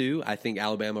going to. I think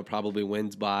Alabama probably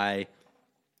wins by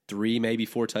 3, maybe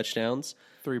 4 touchdowns.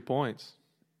 3 points.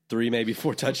 3, maybe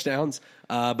 4 touchdowns.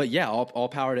 But yeah, all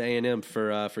power to A&M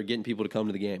for getting people to come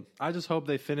to the game. I just hope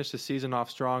they finish the season off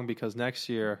strong, because next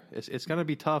year it's going to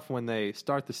be tough when they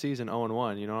start the season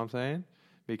 0-1. You know what I'm saying?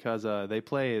 Because they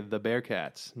play the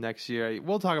Bearcats next year.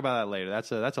 We'll talk about that later.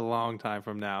 That's a long time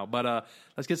from now. But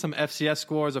let's get some FCS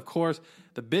scores. Of course,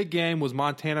 the big game was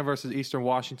Montana versus Eastern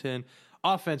Washington,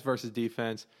 offense versus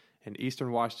defense. And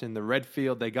Eastern Washington, the red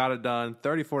field, they got it done,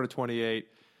 34-28.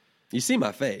 You see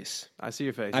my face. I see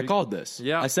your face. I called this.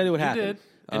 Yeah, I said it would happen. You did.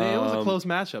 And it was a close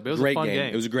matchup. It was a fun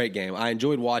game. It was a great game. I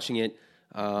enjoyed watching it.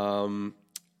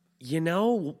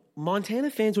 Montana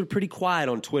fans were pretty quiet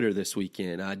on Twitter this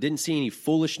weekend. I didn't see any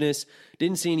foolishness.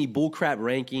 Didn't see any bullcrap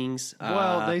rankings.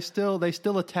 Well, they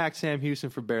still attacked Sam Houston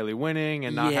for barely winning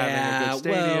and not having a good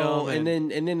stadium. Well, and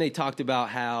then they talked about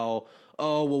how,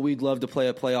 we'd love to play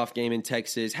a playoff game in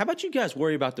Texas. How about you guys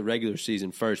worry about the regular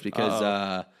season first?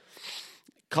 Because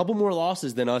couple more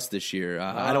losses than us this year.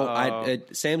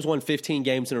 Sam's won 15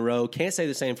 games in a row. Can't say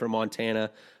the same for Montana.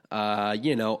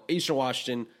 Eastern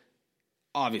Washington,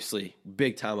 obviously,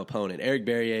 big time opponent. Eric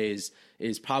Berrier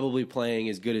is probably playing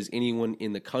as good as anyone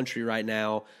in the country right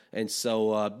now, and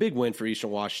so big win for Eastern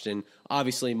Washington.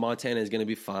 Obviously, Montana is going to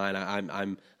be fine.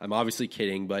 I'm obviously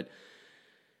kidding, but.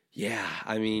 Yeah,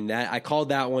 I mean I called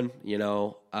that one.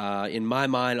 In my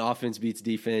mind, offense beats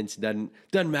defense. Doesn't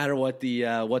matter what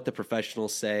the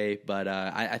professionals say. But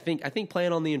I think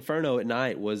playing on the Inferno at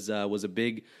night was a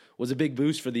big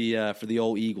boost for the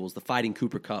old Eagles, the Fighting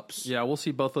Cooper Cups. Yeah, we'll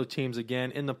see both those teams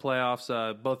again in the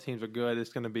playoffs. Both teams are good. It's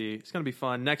gonna be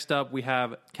fun. Next up, we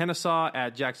have Kennesaw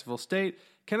at Jacksonville State.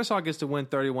 Kennesaw gets to win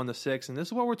 31-6, and this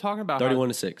is what we're talking about.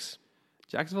 31-6.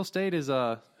 Jacksonville State is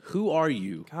Who are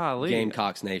you, golly,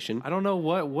 Gamecocks Nation? I don't know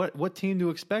what team to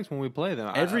expect when we play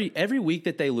them. Every week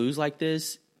that they lose like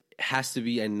this has to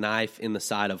be a knife in the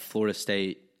side of Florida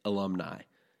State alumni,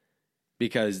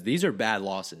 because these are bad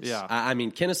losses. Yeah. I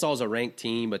mean, Kennesaw's a ranked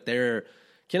team, but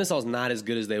Kennesaw's not as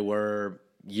good as they were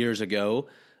years ago.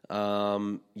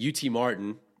 UT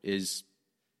Martin is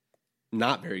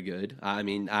not very good. I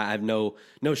mean, I have no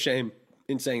shame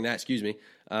in saying that. Excuse me.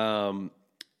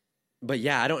 But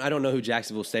yeah, I don't know who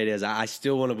Jacksonville State is. I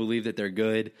still want to believe that they're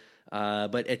good.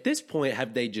 But at this point,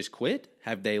 have they just quit?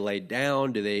 Have they laid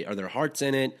down? Are their hearts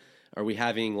in it? Are we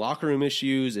having locker room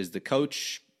issues? Is the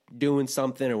coach doing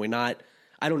something? Are we not?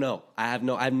 I don't know. I have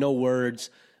no words.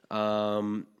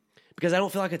 Because I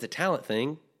don't feel like it's a talent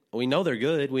thing. We know they're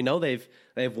good. We know they've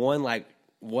won like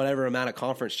whatever amount of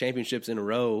conference championships in a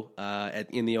row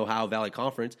in the Ohio Valley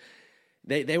Conference.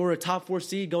 They were a top 4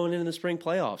 seed going into the spring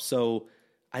playoffs. So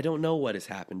I don't know what has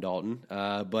happened, Dalton,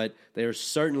 but they're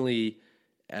certainly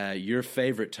your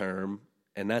favorite term,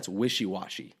 and that's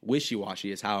wishy-washy.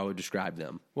 Wishy-washy is how I would describe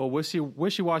them. Well,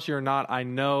 wishy-washy or not, I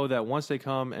know that once they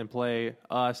come and play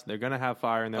us, they're going to have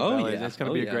fire in their bellies. Yeah. It's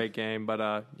going to be a great game,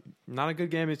 but not a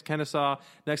good game. It's Kennesaw.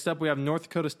 Next up, we have North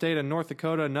Dakota State and North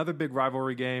Dakota, another big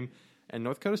rivalry game. And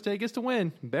North Dakota State gets to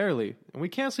win, barely. And we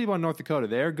can't sleep on North Dakota.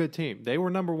 They're a good team. They were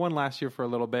number 1 last year for a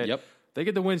little bit. Yep. They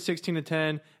get to win 16-10,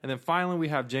 and then finally we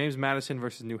have James Madison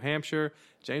versus New Hampshire.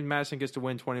 James Madison gets to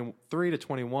win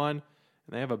 23-21,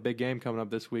 and they have a big game coming up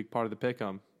this week, part of the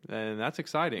Pick'em, and that's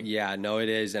exciting. Yeah, no, it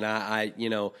is. And I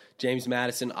James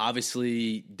Madison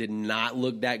obviously did not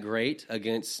look that great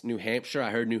against New Hampshire. I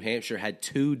heard New Hampshire had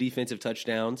 2 defensive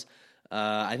touchdowns.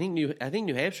 I think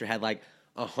New Hampshire had like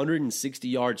 160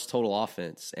 yards total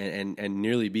offense and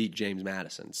nearly beat James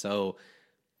Madison. So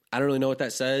I don't really know what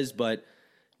that says, but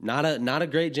not a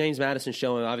great James Madison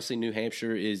showing. Obviously, New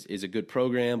Hampshire is a good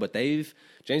program, but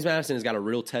James Madison has got a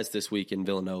real test this week in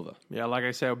Villanova. Yeah, like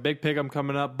I said, a big pick 'em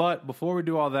coming up. But before we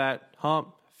do all that,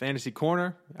 Hump, Fantasy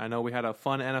Corner. I know we had a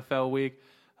fun NFL week.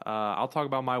 I'll talk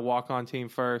about my walk-on team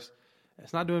first.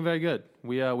 It's not doing very good.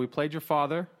 We played your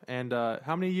father, and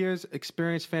how many years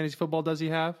experience fantasy football does he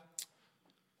have?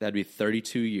 That'd be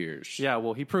 32 years. Yeah,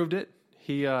 well, he proved it.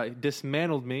 He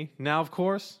dismantled me. Now, of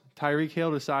course, Tyreek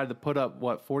Hill decided to put up,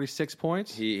 46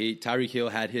 points? Tyreek Hill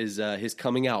had his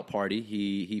coming out party.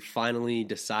 He finally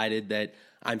decided that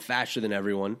I'm faster than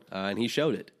everyone, and he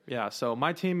showed it. Yeah, so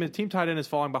my team tight end is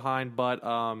falling behind, but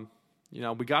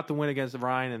we got the win against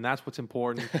Ryan, and that's what's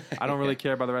important. I don't really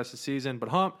care about the rest of the season. But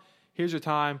Hump, here's your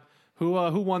time. Who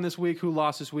won this week? Who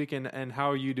lost this week? And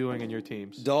how are you doing in your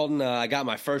teams? Dalton, I got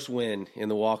my first win in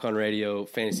the Walk On Radio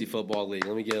Fantasy Football League.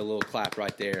 Let me get a little clap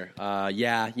right there.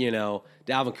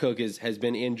 Dalvin Cook has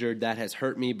been injured. That has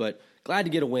hurt me, but glad to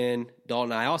get a win.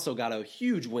 Dalton, I also got a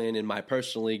huge win in my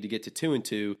personal league to get to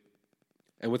 2-2.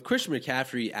 And with Christian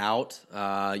McCaffrey out,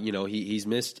 he's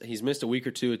missed a week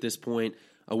or two at this point.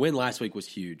 A win last week was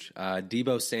huge.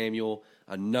 Deebo Samuel,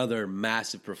 another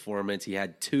massive performance. He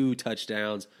had 2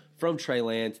 touchdowns from Trey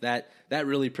Lance. That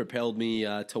really propelled me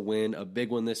to win a big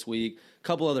one this week. A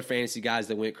couple other fantasy guys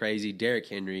that went crazy. Derrick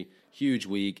Henry, huge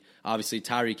week. Obviously,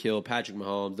 Tyreek Hill, Patrick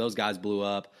Mahomes, those guys blew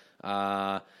up.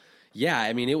 It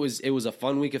was a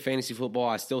fun week of fantasy football.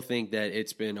 I still think that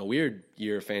it's been a weird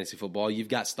year of fantasy football. You've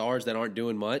got stars that aren't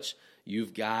doing much.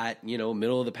 You've got,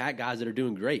 middle of the pack guys that are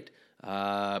doing great.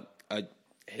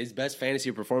 His best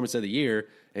fantasy performance of the year,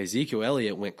 Ezekiel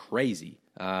Elliott, went crazy.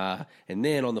 And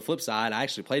then on the flip side, I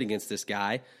actually played against this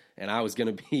guy, and I was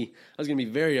gonna be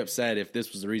very upset if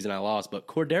this was the reason I lost. But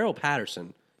Cordero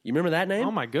Patterson, you remember that name?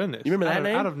 Oh my goodness! You remember that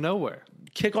name? Out of nowhere,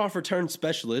 kickoff return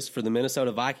specialist for the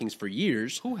Minnesota Vikings for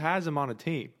years. Who has him on a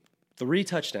team? 3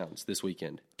 touchdowns this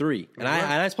weekend. 3. And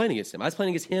I was playing against him. I was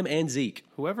playing against him and Zeke.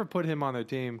 Whoever put him on their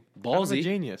team, ballsy,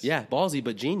 genius. Yeah, ballsy,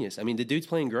 but genius. I mean, the dude's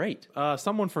playing great.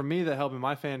 Someone for me that helped in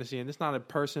my fantasy, and it's not a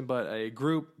person, but a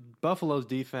group, Buffalo's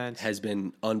defense has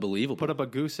been unbelievable. Put up a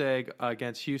goose egg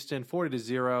against Houston,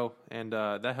 40-0, and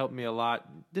that helped me a lot.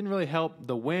 Didn't really help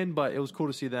the win, but it was cool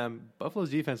to see them.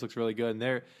 Buffalo's defense looks really good,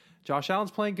 and Josh Allen's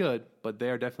playing good, but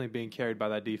they are definitely being carried by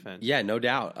that defense. Yeah, no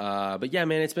doubt. But yeah,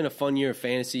 man, it's been a fun year of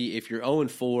fantasy. If you're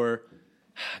 0-4,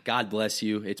 God bless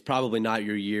you. It's probably not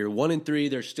your year. 1-3,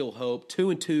 there's still hope.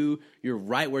 2-2, you're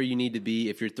right where you need to be.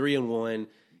 If you're 3-1,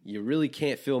 you really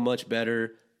can't feel much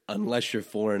better unless you're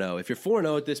 4-0. If you're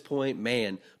 4-0 at this point,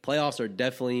 man, playoffs are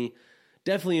definitely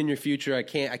in your future. I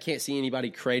can't see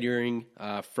anybody cratering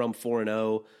from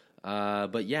 4-0.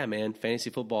 But yeah, man,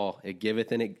 fantasy football, it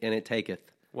giveth and it taketh.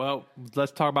 Well,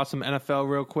 let's talk about some NFL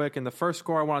real quick. And the first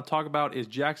score I want to talk about is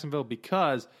Jacksonville,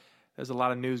 because there's a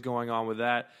lot of news going on with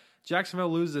that. Jacksonville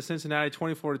loses to Cincinnati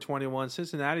 24-21.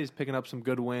 Cincinnati is picking up some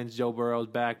good wins. Joe Burrow's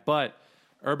back. But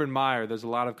Urban Meyer, there's a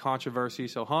lot of controversy.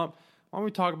 So, Hump, why don't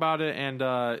we talk about it?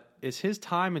 And is his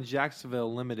time in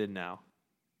Jacksonville limited now?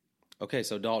 Okay,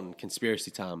 so Dalton, conspiracy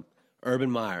time.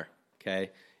 Urban Meyer,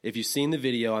 okay? If you've seen the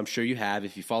video, I'm sure you have.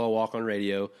 If you follow Walk On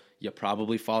Radio, you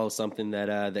probably follow something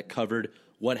that covered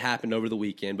what happened over the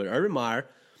weekend. But Urban Meyer,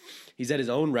 he's at his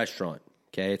own restaurant,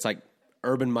 okay? It's like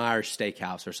Urban Meyer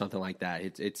Steakhouse or something like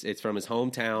that. It's from his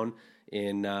hometown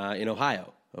in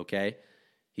Ohio, okay?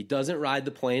 He doesn't ride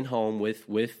the plane home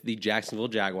with the Jacksonville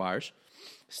Jaguars.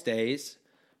 Stays,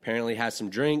 apparently has some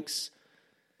drinks,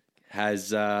 has,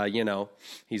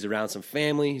 he's around some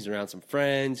family, he's around some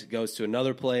friends, goes to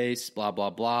another place, blah, blah,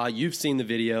 blah. You've seen the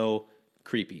video.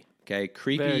 Creepy, okay?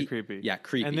 Creepy. Very creepy. Yeah,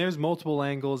 creepy. And there's multiple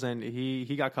angles, and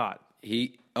he got caught.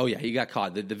 He got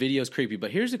caught. The video's creepy.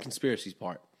 But here's the conspiracy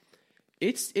part.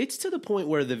 It's to the point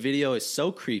where the video is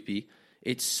so creepy,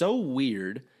 it's so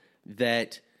weird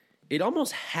that it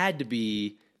almost had to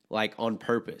be like on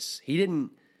purpose. He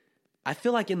didn't. I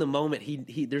feel like in the moment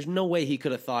he there's no way he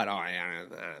could have thought, oh yeah,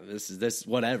 this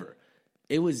whatever.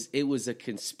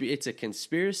 It's a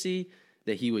conspiracy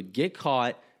that he would get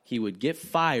caught, he would get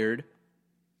fired,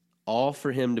 all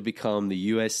for him to become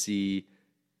the USC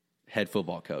head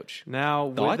football coach.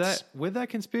 Now, Thoughts? with that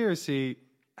conspiracy,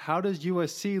 how does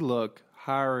USC look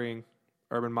hiring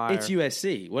Urban Meyer? It's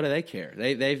USC. What do they care?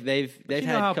 They've you had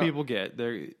know how people get.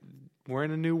 we're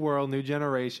in a new world, new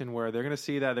generation where they're going to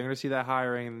see that. They're going to see that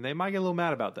hiring, and they might get a little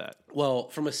mad about that. Well,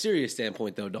 from a serious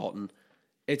standpoint, though, Dalton,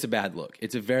 it's a bad look.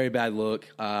 It's a very bad look.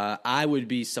 I would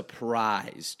be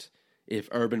surprised if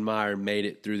Urban Meyer made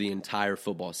it through the entire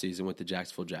football season with the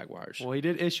Jacksonville Jaguars. Well, he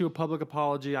did issue a public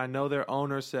apology. I know their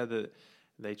owner said that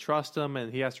they trust him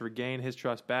and he has to regain his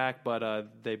trust back, but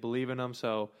they believe in him.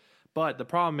 So, but the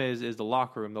problem is the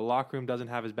locker room. The locker room doesn't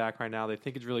have his back right now. They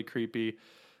think it's really creepy.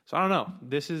 So I don't know.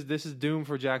 This is doomed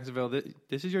for Jacksonville.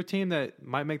 This is your team that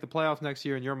might make the playoffs next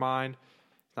year in your mind.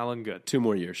 It's not looking good. 2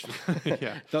 more years.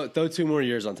 Yeah. Throw 2 more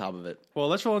years on top of it. Well,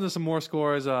 let's roll into some more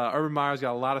scores. Urban Meyer's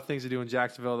got a lot of things to do in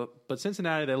Jacksonville, but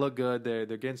Cincinnati, they look good. They're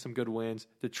getting some good wins.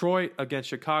 Detroit against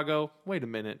Chicago. Wait a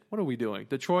minute. What are we doing?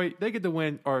 Detroit, they get the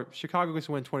win, or Chicago gets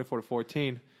to win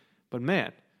 24-14. But,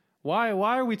 man, why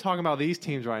are we talking about these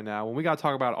teams right now when we got to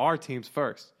talk about our teams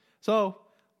first? So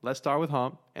let's start with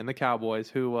Hump and the Cowboys,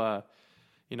 who, I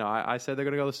said they're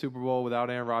going to go to the Super Bowl without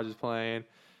Aaron Rodgers playing.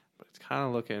 But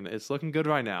it's looking good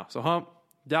right now. So, Hump,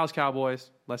 Dallas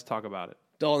Cowboys, let's talk about it.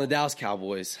 Dalton, the Dallas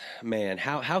Cowboys, man,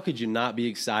 how could you not be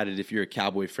excited if you're a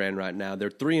Cowboy fan right now?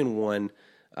 They're 3-1,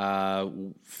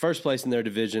 first place in their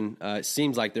division. It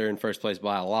seems like they're in first place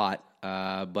by a lot.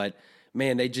 But,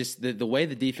 man, they just the way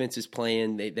the defense is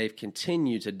playing, they've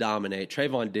continued to dominate.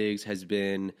 Trayvon Diggs has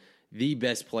been the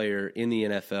best player in the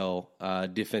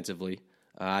NFL defensively.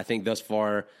 I think thus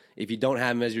far, if you don't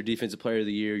have him as your defensive player of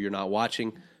the year, you're not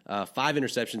watching. 5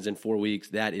 interceptions in 4 weeks.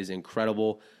 That is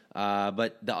incredible.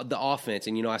 But the offense,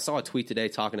 and, I saw a tweet today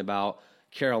talking about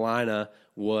Carolina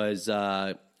was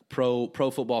Pro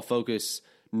Football Focus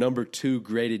number 2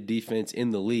 graded defense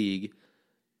in the league.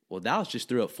 Well, Dallas just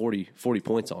threw up 40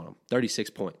 points on them,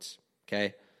 36 points,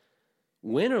 okay?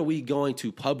 When are we going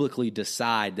to publicly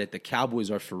decide that the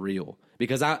Cowboys are for real?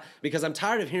 Because I'm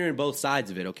tired of hearing both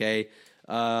sides of it, okay?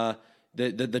 The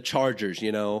Chargers,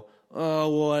 the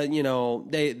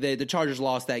Chargers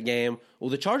lost that game. Well,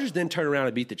 the Chargers then turn around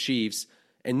and beat the Chiefs,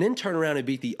 and then turn around and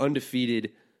beat the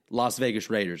undefeated Las Vegas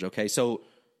Raiders, okay? So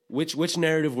which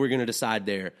narrative we're going to decide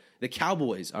there? The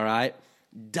Cowboys, all right,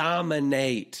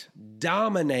 dominate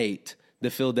the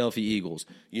Philadelphia Eagles.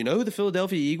 You know who the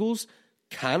Philadelphia Eagles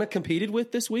kind of competed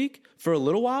with this week for a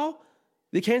little while?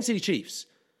 The Kansas City Chiefs.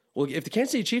 Well, if the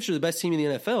Kansas City Chiefs are the best team in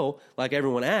the NFL, like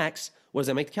everyone acts, what does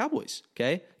that make the Cowboys?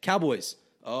 Okay? Cowboys.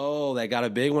 Oh, they got a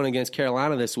big one against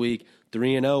Carolina this week.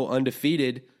 3-0,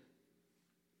 undefeated.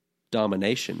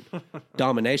 Domination.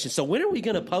 Domination. So when are we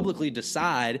going to publicly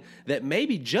decide that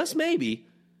maybe, just maybe,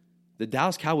 the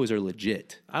Dallas Cowboys are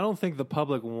legit? I don't think the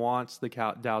public wants the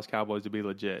Dallas Cowboys to be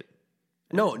legit.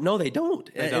 No, they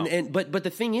don't. They don't. But the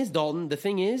thing is, Dalton,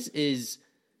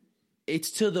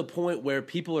 it's to the point where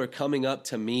people are coming up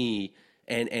to me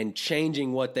and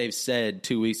changing what they've said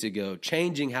 2 weeks ago,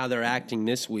 changing how they're acting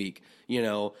this week.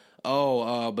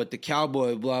 But the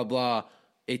Cowboy, blah, blah.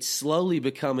 It's slowly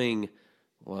becoming,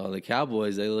 well, the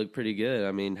Cowboys, they look pretty good.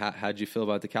 I mean, how'd you feel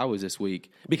about the Cowboys this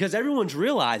week? Because everyone's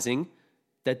realizing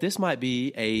that this might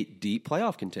be a deep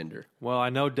playoff contender. Well, I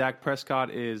know Dak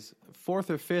Prescott is 4th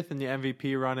or 5th in the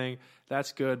MVP running.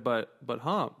 That's good, but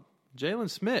Hump, Jalen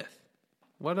Smith,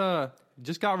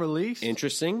 just got released?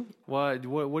 Interesting. What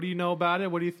do you know about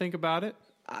it? What do you think about it?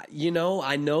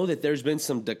 I know that there's been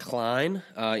some decline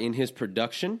in his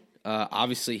production.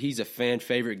 Obviously, he's a fan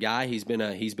favorite guy. He's been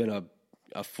a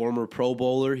former Pro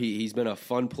Bowler. He's been a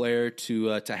fun player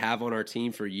to have on our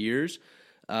team for years.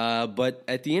 But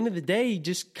at the end of the day, he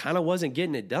just kind of wasn't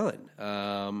getting it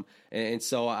done. And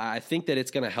so I think that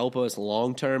it's going to help us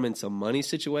long term in some money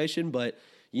situation. But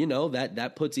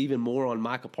that puts even more on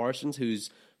Micah Parsons, who's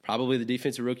probably the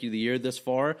defensive rookie of the year thus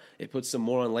far. It puts some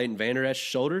more on Leighton Vander Esch's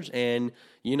shoulders. And,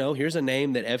 here's a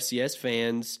name that FCS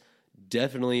fans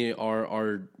definitely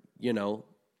are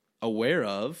aware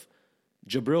of,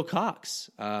 Jabril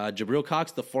Cox. Jabril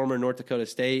Cox, the former North Dakota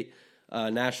State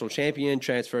national champion,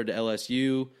 transferred to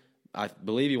LSU. I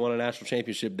believe he won a national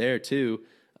championship there too.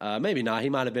 Maybe not. He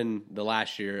might have been the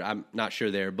last year. I'm not sure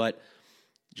there. But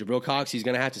Jabril Cox, he's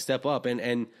going to have to step up.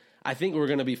 And I think we're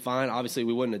going to be fine. Obviously,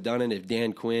 we wouldn't have done it if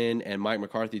Dan Quinn and Mike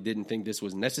McCarthy didn't think this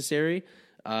was necessary.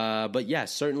 But yeah,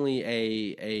 certainly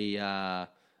a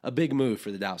big move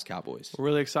for the Dallas Cowboys.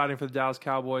 Really exciting for the Dallas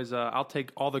Cowboys. I'll take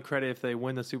all the credit if they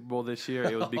win the Super Bowl this year.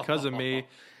 It was because of me.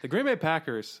 The Green Bay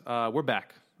Packers, we're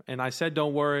back. And I said,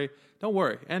 don't worry.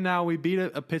 And now we beat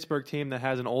a Pittsburgh team that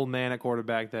has an old man at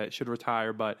quarterback that should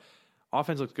retire, but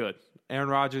offense looks good. Aaron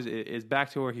Rodgers is back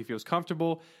to where he feels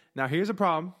comfortable. Now, here's a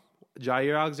problem.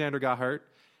 Jair Alexander got hurt,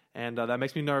 and that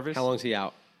makes me nervous. How long is he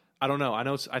out? I don't know.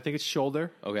 I think it's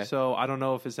shoulder. Okay. So I don't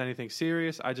know if it's anything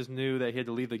serious. I just knew that he had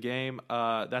to leave the game.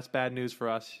 That's bad news for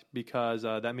us because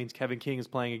that means Kevin King is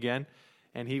playing again,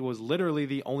 and he was literally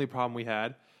the only problem we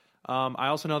had. I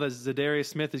also know that Zadarius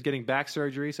Smith is getting back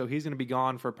surgery, so he's going to be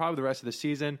gone for probably the rest of the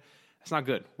season. That's not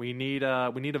good. We need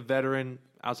a veteran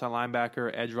outside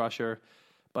linebacker, edge rusher,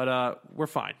 but we're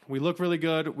fine. We look really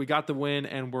good. We got the win,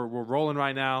 and we're rolling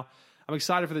right now. I'm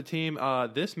excited for the team.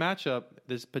 This matchup,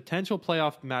 this potential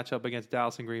playoff matchup against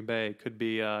Dallas and Green Bay could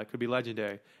be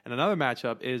legendary. And another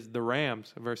matchup is the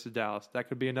Rams versus Dallas. That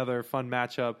could be another fun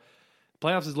matchup.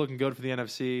 Playoffs is looking good for the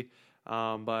NFC,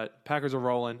 but Packers are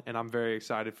rolling, and I'm very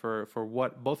excited for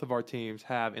what both of our teams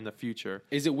have in the future.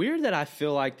 Is it weird that I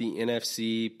feel like the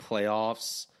NFC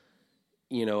playoffs,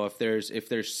 if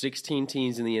there's 16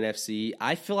 teams in the NFC,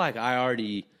 I feel like I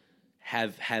already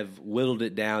have whittled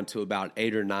it down to about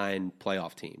 8 or 9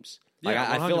 playoff teams. Like Yeah,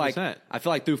 I feel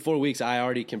like through 4 weeks I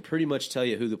already can pretty much tell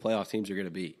you who the playoff teams are going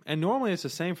to be. And normally it's the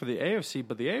same for the AFC,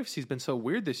 but the AFC's been so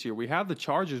weird this year. We have the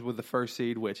Chargers with the first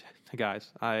seed, which, guys,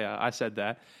 I said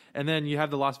that. And then you have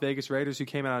the Las Vegas Raiders who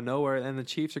came out of nowhere, and the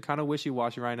Chiefs are kind of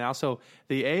wishy-washy right now. So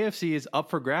the AFC is up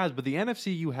for grabs, but the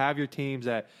NFC, you have your teams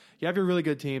you have your really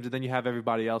good teams, and then you have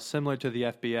everybody else, similar to the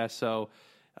FBS. So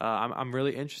I'm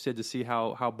really interested to see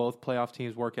how both playoff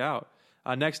teams work out.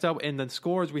 Next up in the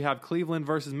scores, we have Cleveland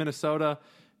versus Minnesota.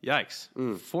 Yikes.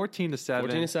 14-7.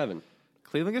 14-7.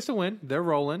 Cleveland gets to win. They're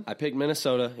rolling. I picked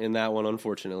Minnesota in that one,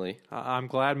 unfortunately. I'm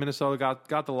glad Minnesota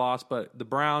got the loss, but the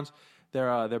Browns,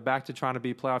 they're back to trying to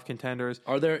be playoff contenders.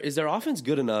 Is their offense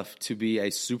good enough to be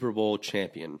a Super Bowl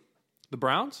champion? The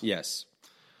Browns? Yes.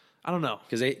 I don't know.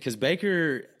 Because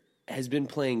Baker has been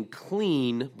playing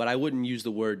clean, but I wouldn't use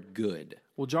the word good.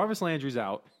 Well, Jarvis Landry's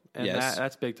out, and Yes.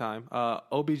 that's big time.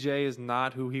 OBJ is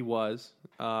not who he was.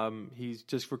 He's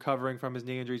just recovering from his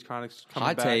knee injuries, coming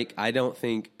Hot back. take, I don't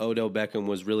think Odell Beckham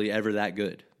was really ever that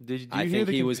good. I think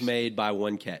he was made by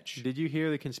one catch. Did you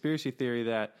hear the conspiracy theory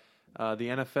that the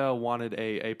NFL wanted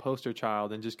a poster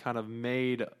child and just kind of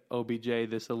made OBJ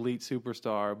this elite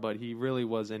superstar, but he really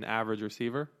was an average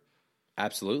receiver?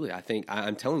 Absolutely.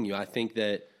 I'm telling you, I think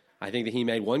that he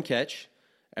made one catch.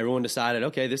 Everyone decided,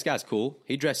 okay, this guy's cool.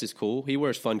 He dresses cool. He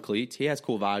wears fun cleats. He has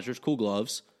cool visors, cool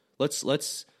gloves. Let's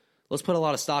put a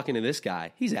lot of stock into this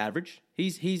guy. He's average.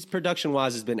 He's production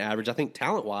wise has been average. I think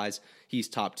talent wise he's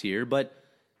top tier, but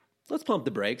let's pump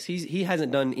the brakes. He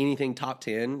hasn't done anything top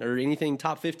 10 or anything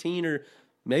top 15 or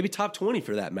maybe top 20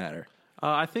 for that matter.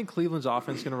 I think Cleveland's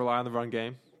offense is going to rely on the run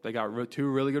game. They got two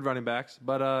really good running backs,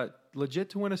 but legit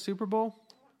to win a Super Bowl,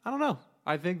 I don't know.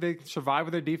 I think they survive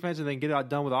with their defense and then get it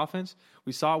done with offense.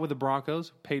 We saw it with the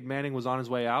Broncos. Peyton Manning was on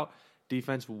his way out.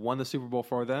 Defense won the Super Bowl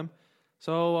for them.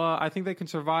 So I think they can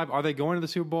survive. Are they going to the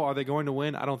Super Bowl? Are they going to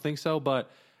win? I don't think so, but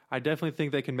I definitely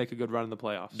think they can make a good run in the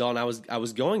playoffs. Dawn, I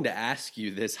was going to ask you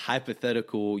this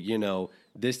hypothetical,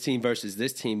 this team versus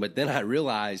this team, but then I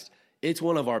realized it's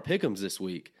one of our pick'ems this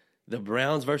week, the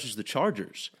Browns versus the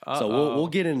Chargers. So we'll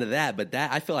get into that, but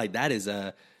I feel like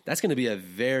that's going to be a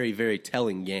very, very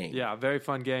telling game. Yeah, very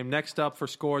fun game. Next up for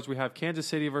scores, we have Kansas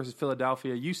City versus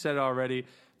Philadelphia. You said it already.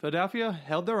 Philadelphia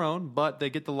held their own, but they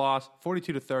get the loss,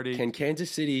 42-30. Can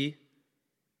Kansas City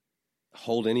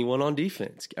hold anyone on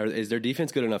defense? Is their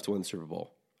defense good enough to win the Super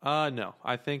Bowl? No.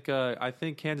 I think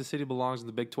Kansas City belongs in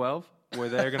the Big 12, where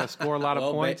they're going to score a lot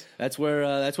of points. That's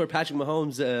where Patrick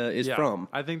Mahomes is from.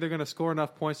 I think they're going to score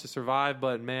enough points to survive,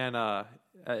 but man,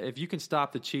 if you can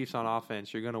stop the Chiefs on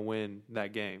offense, you're going to win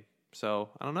that game. So,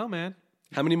 I don't know, man.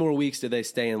 How many more weeks do they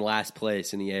stay in last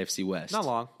place in the AFC West? Not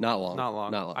long. Not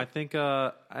long. I think,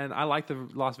 and I like the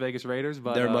Las Vegas Raiders,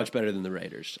 but they're much better than the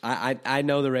Raiders. I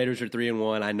know the Raiders are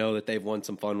 3-1. I know that they've won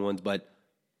some fun ones, but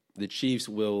the Chiefs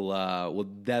will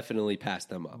definitely pass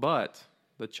them up. But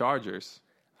the Chargers,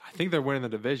 I think they're winning the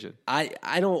division. I'm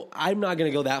not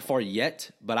going to go that far yet,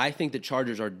 but I think the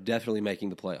Chargers are definitely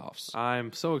making the playoffs.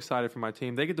 I'm so excited for my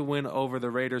team. They get the win over the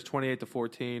Raiders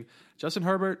 28-14. Justin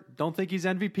Herbert, don't think he's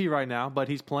MVP right now, but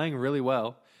he's playing really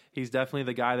well. He's definitely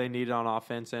the guy they needed on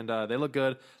offense, and they look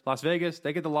good. Las Vegas,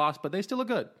 they get the loss, but they still look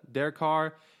good. Derek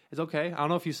Carr is okay. I don't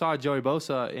know if you saw Joey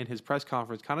Bosa in his press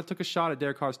conference. Kind of took a shot at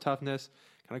Derek Carr's toughness.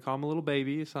 Kind of call him a little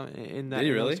baby in that. Did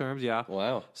he really? In those terms, yeah.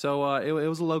 Wow. So it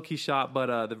was a low-key shot,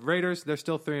 but the Raiders, they're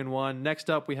still 3-1. Next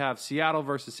up, we have Seattle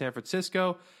versus San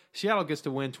Francisco. Seattle gets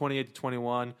to win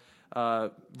 28-21.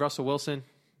 Russell Wilson,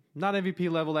 not MVP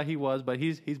level that he was, but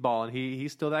he's balling.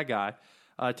 He's still that guy.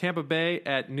 Tampa Bay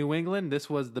at New England, this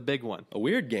was the big one. A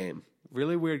weird game.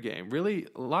 Really weird game. Really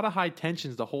a lot of high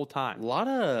tensions the whole time. A lot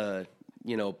of,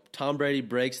 Tom Brady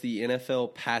breaks the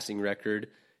NFL passing record.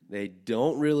 They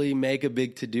don't really make a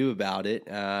big to-do about it,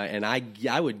 and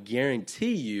I would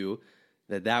guarantee you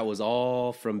that was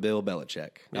all from Bill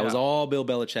Belichick. That was all Bill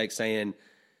Belichick saying,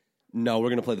 "No, we're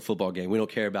going to play the football game. We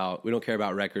don't care about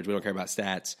records. We don't care about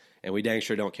stats, and we dang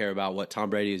sure don't care about what Tom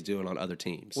Brady is doing on other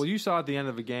teams." Well, you saw at the end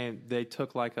of the game, they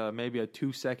took like maybe a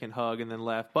 2-second hug and then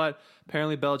left. But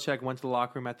apparently Belichick went to the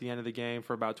locker room at the end of the game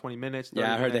for about 20 minutes.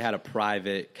 Yeah, I heard they had a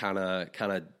private kind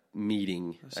of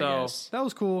meeting. So I guess. that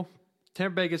was cool.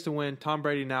 Tampa Bay gets to win. Tom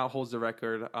Brady now holds the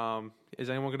record. Is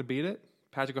anyone going to beat it?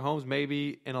 Patrick Mahomes,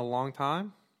 maybe in a long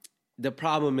time. The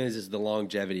problem is the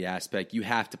longevity aspect. You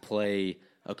have to play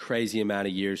a crazy amount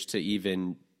of years to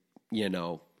even,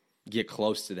 get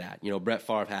close to that. Brett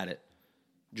Favre had it.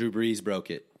 Drew Brees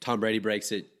broke it. Tom Brady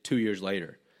breaks it 2 years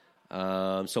later.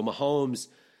 So Mahomes,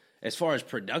 as far as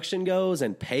production goes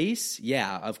and pace,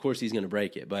 yeah, of course he's going to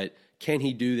break it. But can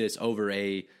he do this over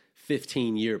a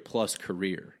 15-year-plus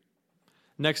career?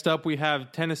 Next up, we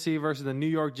have Tennessee versus the New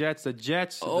York Jets. The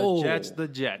Jets. The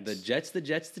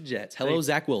Jets. Hello,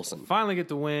 Zach Wilson. Finally get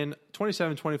the win,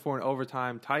 27-24 in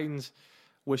overtime. Titans,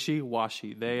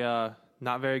 wishy-washy. They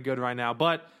not very good right now.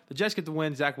 But the Jets get the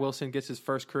win. Zach Wilson gets his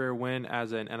first career win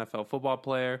as an NFL football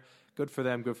player. Good for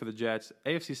them. Good for the Jets.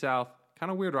 AFC South,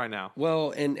 kind of weird right now.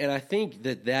 Well, and I think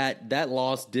that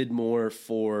loss did more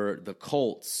for the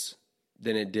Colts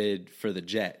than it did for the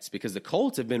Jets, because the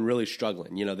Colts have been really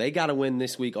struggling. They got to win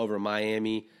this week over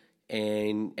Miami,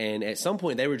 and at some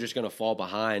point they were just going to fall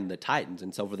behind the Titans.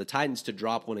 And so for the Titans to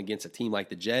drop one against a team like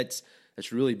the Jets,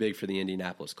 that's really big for the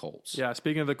Indianapolis Colts. Yeah,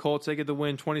 speaking of the Colts, they get the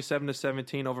win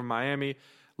 27-17 over Miami.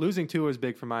 Losing two is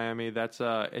big for Miami. That's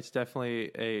it's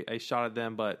definitely a shot at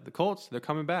them. But the Colts, they're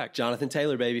coming back. Jonathan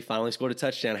Taylor, baby, finally scored a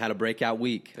touchdown. Had a breakout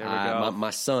week. There we go.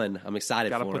 My son, I'm excited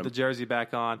for him. Got to put the jersey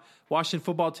back on. Washington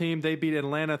football team, they beat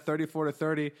Atlanta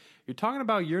 34-30. You're talking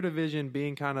about your division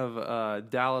being kind of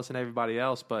Dallas and everybody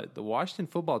else, but the Washington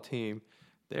football team,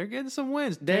 they're getting some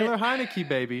wins. Taylor Heineke,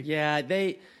 baby. Yeah,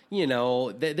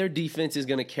 their defense is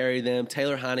going to carry them.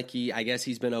 Taylor Heineke, I guess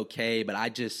he's been okay, but I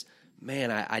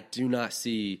do not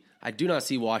see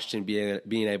Washington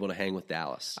being able to hang with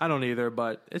Dallas. I don't either,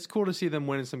 but it's cool to see them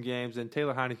winning some games, and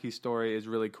Taylor Heineke's story is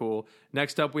really cool.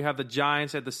 Next up, we have the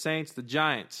Giants at the Saints. The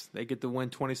Giants, they get the win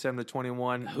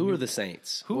 27-21. Who are the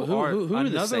Saints? Who are the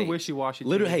Saints? Another wishy-washy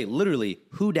team. Literally,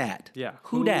 who dat? Yeah.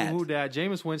 Who dat?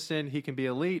 Jameis Winston, he can be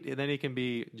elite, and then he can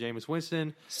be Jameis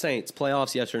Winston. Saints,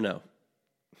 playoffs, yes or no?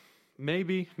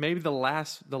 Maybe the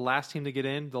last team to get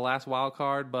in, the last wild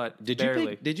card, but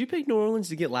barely. Did you pick New Orleans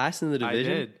to get last in the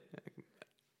division? I did.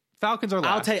 Falcons are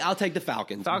last. I'll take the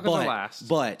Falcons. Falcons are last.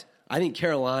 But I think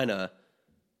Carolina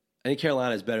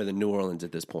is better than New Orleans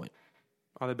at this point.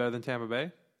 Are they better than Tampa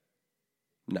Bay?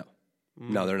 No.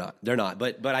 No, they're not. They're not.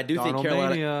 But I do think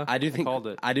Carolina. I do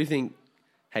think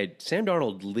hey, Sam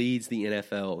Darnold leads the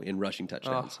NFL in rushing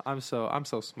touchdowns. Oh, I'm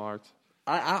so smart.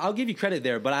 I'll give you credit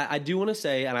there, but I do want to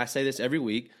say, and I say this every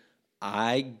week,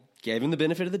 I gave him the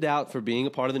benefit of the doubt for being a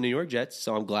part of the New York Jets,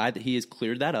 so I'm glad that he has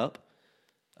cleared that up.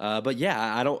 But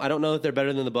yeah, I don't know if they're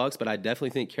better than the Bucs, but I definitely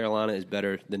think Carolina is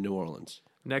better than New Orleans.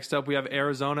 Next up, we have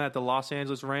Arizona at the Los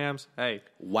Angeles Rams. Hey,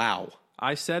 wow!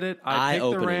 I said it. I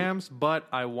picked the Rams, but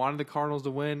I wanted the Cardinals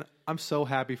to win. I'm so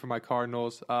happy for my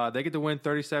Cardinals. They get to win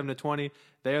 37-20.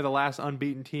 They are the last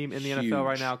unbeaten team in the NFL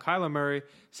right now. Kyler Murray,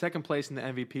 second place in the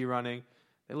MVP running.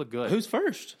 They look good. Who's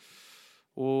first?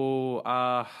 Oh,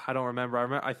 I don't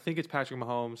remember. I think it's Patrick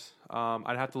Mahomes.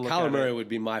 I'd have to look at it. Kyler Murray would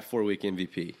be my 4-week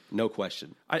MVP. No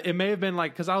question. It may have been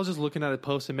because I was just looking at a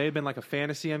post. It may have been like a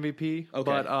fantasy MVP. Okay.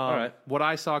 But all right. What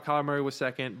I saw, Kyler Murray was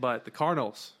second. But the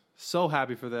Cardinals, so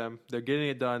happy for them. They're getting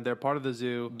it done. They're part of the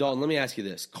zoo. Dalton, let me ask you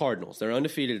this. Cardinals, they're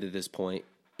undefeated at this point.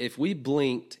 If we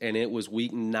blinked and it was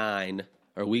week 9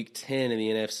 or week 10 in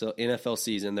the NFL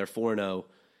season, they're 4-0.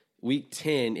 Week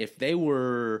 10, if they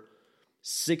were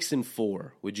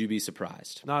 6-4, would you be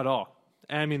surprised? Not at all.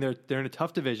 I mean, they're in a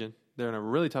tough division. They're in a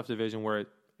really tough division where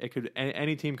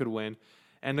any team could win.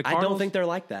 And the Cardinals, I don't think they're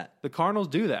like that. The Cardinals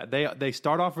do that. They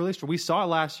start off really strong. We saw it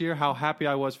last year how happy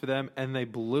I was for them, and they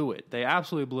blew it. They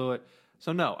absolutely blew it.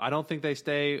 So no, I don't think they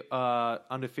stay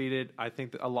undefeated. I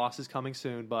think that a loss is coming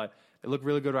soon, but they look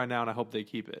really good right now, and I hope they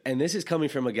keep it. And this is coming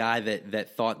from a guy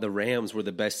that thought the Rams were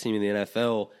the best team in the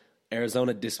NFL.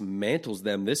 Arizona dismantles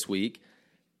them this week.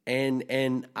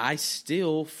 And I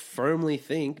still firmly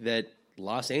think that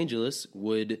Los Angeles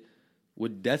would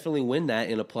definitely win that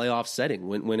in a playoff setting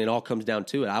when it all comes down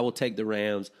to it. I will take the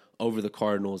Rams over the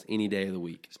Cardinals any day of the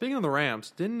week. Speaking of the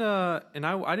Rams, I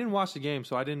didn't watch the game,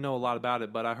 so I didn't know a lot about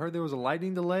it, but I heard there was a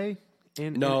lightning delay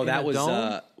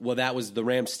that was the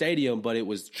Rams Stadium, but it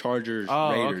was Chargers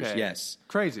Raiders. Okay. Yes.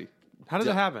 Crazy. How does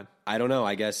it happen? I don't know.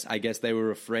 I guess they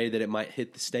were afraid that it might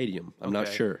hit the stadium. I'm not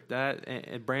sure. That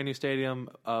a brand new stadium,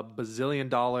 $1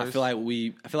 bazillion. I feel like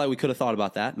we could have thought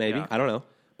about that. Maybe I don't know.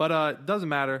 But it doesn't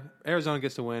matter. Arizona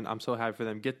gets to win. I'm so happy for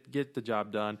them. Get the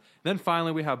job done. Then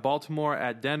finally we have Baltimore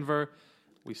at Denver.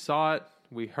 We saw it.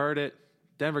 We heard it.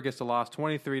 Denver gets the loss,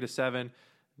 23-7.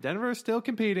 Denver is still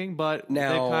competing, but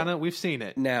we've seen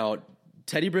it. Now,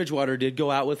 Teddy Bridgewater did go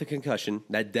out with a concussion.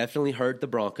 That definitely hurt the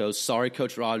Broncos. Sorry,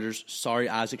 Coach Rodgers. Sorry,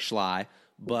 Isaac Schley.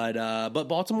 But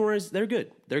Baltimore they're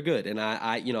good. They're good. And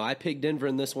I picked Denver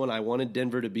in this one. I wanted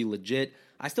Denver to be legit.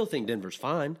 I still think Denver's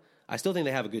fine. I still think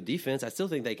they have a good defense. I still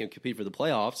think they can compete for the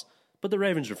playoffs. But the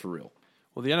Ravens are for real.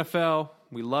 Well, the NFL,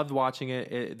 we loved watching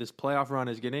it. This playoff run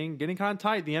is getting kind of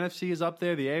tight. The NFC is up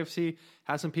there. The AFC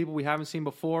has some people we haven't seen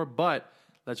before. But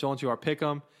let's go into our pick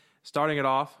 'em. Starting it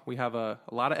off, we have a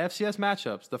lot of FCS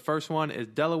matchups. The first one is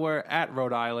Delaware at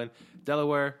Rhode Island.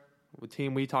 Delaware, a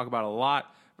team we talk about a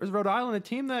lot. Versus Rhode Island, a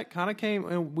team that kind of came,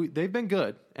 and they've been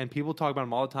good, and people talk about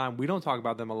them all the time. We don't talk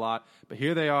about them a lot, but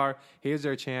here they are. Here's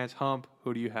their chance. Hump,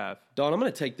 who do you have? Dawn, I'm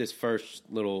going to take this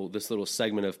little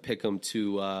segment of Pick'em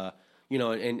to,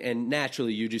 and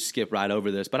naturally you just skip right over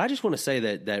this, but I just want to say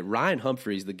that Ryan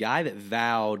Humphreys, the guy that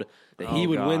vowed that he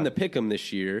would win the Pick'em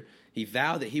this year, he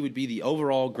vowed that he would be the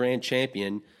overall grand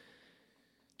champion,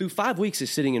 through 5 weeks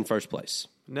is sitting in first place.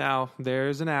 Now,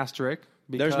 there's an asterisk.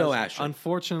 There's no asterisk.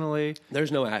 Unfortunately,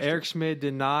 there's no asterisk. Eric Schmid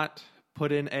did not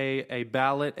put in a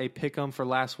ballot, a pick'em for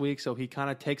last week, so he kind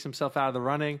of takes himself out of the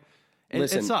running.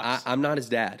 Listen, it sucks. I'm not his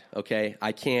dad. Okay,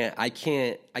 I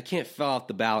can't fill out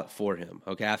the ballot for him.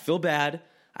 Okay, I feel bad.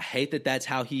 I hate that that's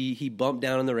how he bumped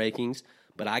down in the rankings.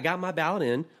 But I got my ballot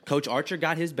in. Coach Archer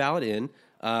got his ballot in.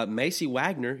 Macy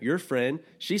Wagner, your friend,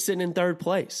 she's sitting in third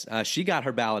place. She got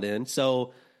her ballot in.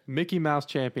 So Mickey Mouse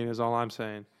champion is all I'm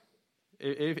saying.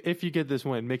 If you get this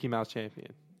win, Mickey Mouse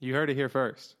champion. You heard it here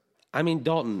first. I mean,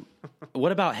 Dalton,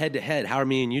 what about head-to-head? How are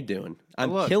me and you doing?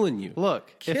 I'm killing you.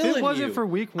 Look, if it wasn't for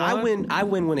week one... I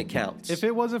win when it counts. If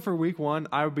it wasn't for week one,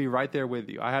 I would be right there with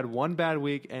you. I had one bad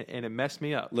week, and it messed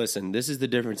me up. Listen, this is the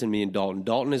difference in me and Dalton.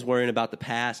 Dalton is worrying about the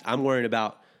past. I'm worrying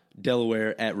about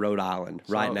Delaware at Rhode Island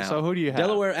right now. So who do you have?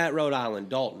 Delaware at Rhode Island.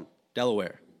 Dalton,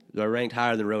 Delaware. They're ranked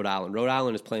higher than Rhode Island. Rhode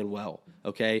Island is playing well,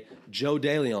 okay? Joe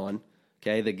DeLeon,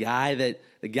 okay, the guy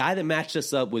that matched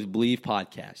us up with Believe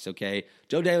Podcast, okay?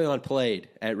 Joe DeLeon played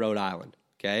at Rhode Island,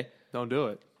 okay? Don't do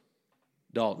it.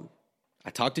 Dalton, I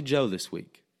talked to Joe this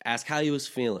week. Asked how he was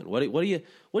feeling. What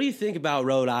do you think about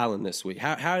Rhode Island this week?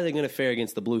 How are they going to fare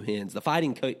against the Blue Hens, the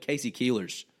Fighting Casey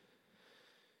Keelers?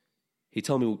 He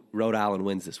told me Rhode Island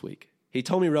wins this week.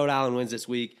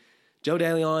 Joe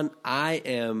DeLeon,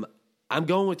 I'm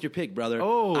going with your pick, brother.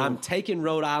 Oh. I'm taking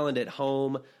Rhode Island at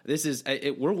home.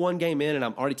 We're one game in, and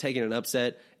I'm already taking an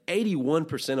upset.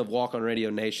 81% of Walk On Radio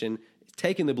Nation is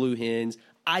taking the Blue Hens.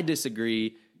 I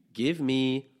disagree. Give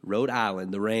me Rhode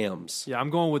Island, the Rams. Yeah, I'm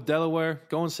going with Delaware.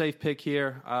 Going safe pick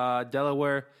here.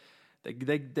 Delaware,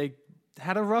 they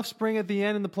had a rough spring at the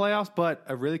end in the playoffs, but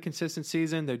a really consistent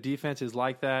season. Their defense is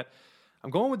like that. I'm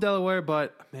going with Delaware,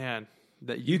 but, man...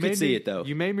 You could see it, though.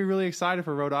 You made me really excited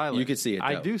for Rhode Island. You could see it, though.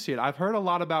 I do see it. I've heard a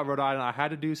lot about Rhode Island. I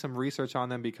had to do some research on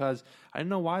them because I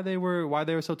didn't know why they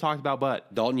were so talked about.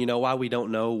 But Dalton, you know why we don't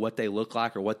know what they look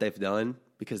like or what they've done?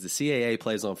 Because the CAA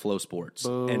plays on Flow Sports,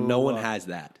 and no one has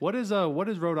that. What is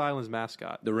Rhode Island's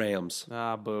mascot? The Rams.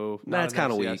 Boo. That's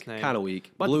kind of weak. Kind of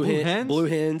weak. But Blue Hens? Blue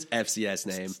Hens, FCS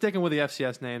name. Sticking with the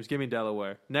FCS names, give me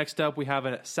Delaware. Next up, we have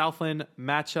a Southland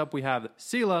matchup. We have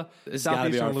Sela. This has got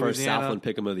to be our first Southland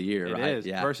Pick'em of the year, right? It is.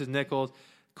 Yeah. Versus Nichols.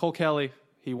 Cole Kelly,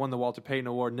 he won the Walter Payton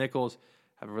Award. Nichols,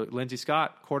 have Lindsey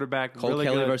Scott, quarterback. Cole really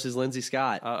Kelly good. Versus Lindsey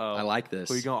Scott. Uh-oh. I like this.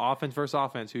 Who you going offense versus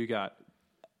offense? Who you got?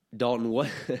 Dalton,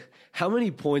 how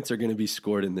many points are going to be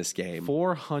scored in this game?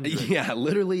 400. Yeah,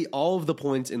 literally all of the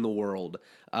points in the world.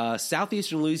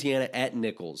 Southeastern Louisiana at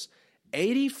Nichols.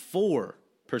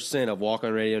 84% of Walk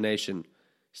On Radio Nation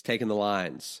is taking the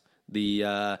Lions.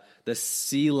 The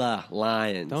Sela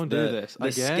Lions. Don't do this. The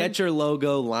Again? Sketcher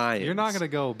logo Lions. You're not going to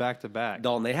go back to back.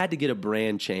 Dalton, they had to get a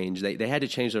brand change. They had to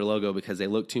change their logo because they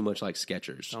look too much like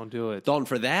Skechers. Don't do it. Dalton,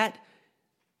 for that...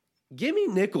 Give me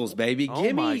Nichols, baby.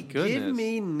 Give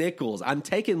me Nichols. I'm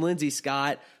taking Lindsey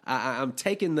Scott. I'm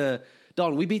taking the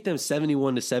Dalton. We beat them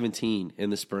 71-17 in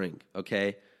the spring.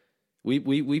 Okay, we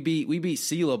beat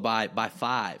Sela by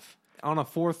 5 on a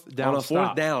fourth down. On a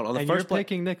fourth down on the and first you're play.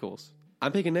 picking Nichols.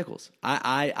 I'm picking Nichols.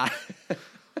 I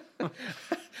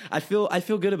I feel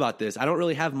good about this. I don't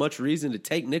really have much reason to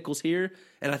take Nichols here,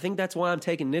 and I think that's why I'm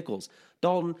taking Nichols.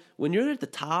 Dalton, when you're at the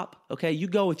top, okay, you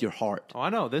go with your heart. Oh, I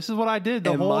know. This is what I did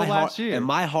the whole my last heart, year. And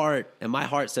my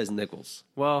heart says Nichols.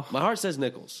 Well, My heart says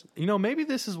Nichols. maybe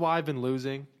this is why I've been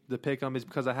losing the pick 'em is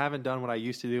because I haven't done what I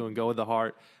used to do and go with the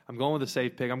heart. I'm going with the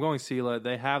safe pick. I'm going Sela.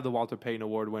 They have the Walter Payton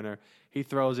Award winner. He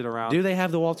throws it around. Do they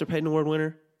have the Walter Payton Award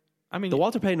winner? I mean, The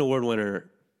Walter Payton Award winner,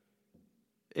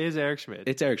 is Eric Schmidt.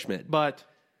 it's Eric Schmidt. But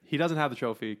he doesn't have the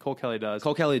trophy. Cole Kelly does.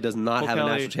 Cole Kelly does not Cole have a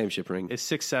Kelly national championship ring. is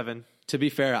 6'7". To be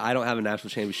fair, I don't have a national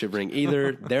championship ring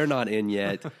either. They're not in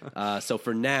yet. So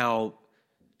for now,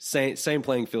 same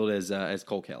playing field as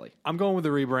Cole Kelly. I'm going with the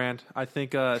rebrand. I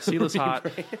think Sela's hot.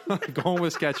 Going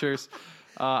with Skechers.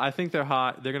 I think they're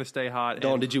hot. They're going to stay hot.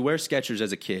 Dawn, did you wear Skechers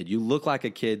as a kid? You look like a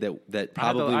kid that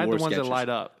probably I had wore the ones Skechers. that light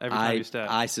up every time you step.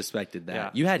 I suspected that. Yeah.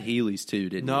 You had Heelys too,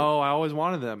 didn't you? No, I always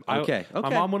wanted them. Okay. My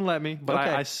mom wouldn't let me, but Okay.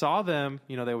 I saw them.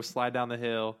 They would slide down the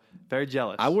hill. Very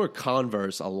jealous. I wore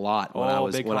Converse a lot when I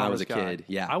was big a Converse guy. kid.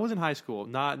 Yeah. I was in high school.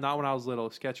 Not when I was little.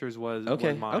 Skechers was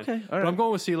Okay, mine. okay, all But right. I'm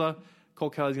going with Sela. Cole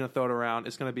Kelly's going to throw it around.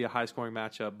 It's going to be a high scoring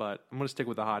matchup, but I'm going to stick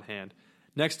with the hot hand.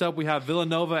 Next up, we have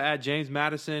Villanova at James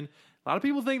Madison. A lot of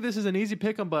people think this is an easy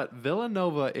pick 'em, but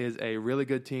Villanova is a really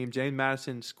good team. James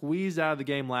Madison squeezed out of the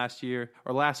game last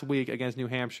week against New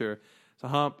Hampshire. So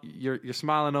Hump, you're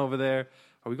smiling over there.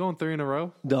 Are we going 3 in a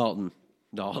row? Dalton,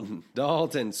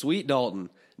 sweet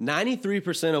Dalton.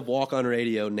 93% of Walk On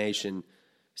Radio Nation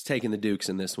is taking the Dukes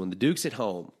in this one. The Dukes at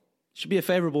home. Should be a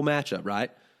favorable matchup, right?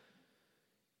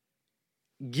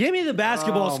 Give me the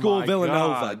basketball Oh, school, my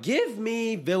Villanova. God. Give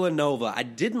me Villanova. I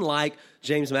didn't like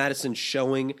James Madison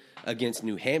showing against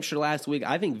New Hampshire last week.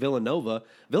 I think Villanova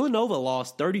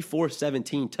lost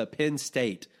 34-17 to Penn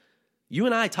State. You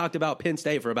and I talked about Penn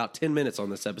State for about 10 minutes on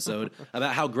this episode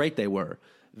about how great they were.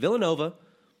 Villanova,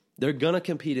 they're going to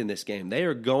compete in this game. They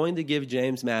are going to give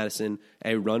James Madison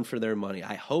a run for their money.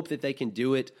 I hope that they can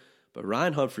do it, but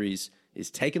Ryan Humphreys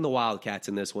is taking the Wildcats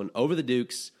in this one over the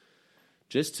Dukes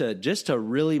just to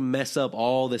really mess up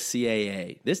all the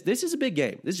CAA. This is a big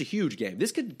game. This is a huge game.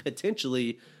 This could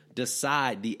potentially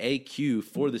decide the AQ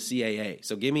for the CAA.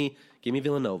 So give me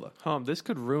Villanova. This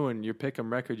could ruin your pick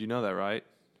 'em record. You know that, right?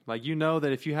 Like,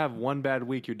 that if you have one bad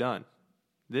week, you're done.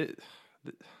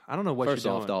 I don't know what First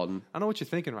you're doing. off, Dalton. I don't know what you're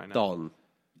thinking right now. Dalton,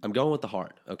 I'm going with the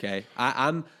heart, okay? I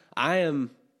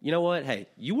am, you know what? Hey,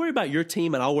 you worry about your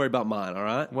team and I'll worry about mine, all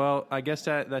right? Well, I guess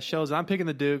that shows I'm picking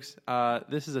the Dukes.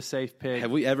 This is a safe pick.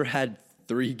 Have we ever had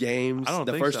 3 games, I don't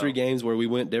the think first so. 3 games where we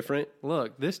went different?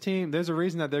 Look, this team, there's a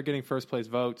reason that they're getting first place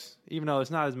votes, even though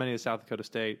it's not as many as South Dakota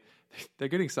State. They're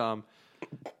getting some.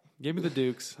 Give me the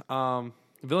Dukes.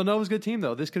 Villanova's a good team,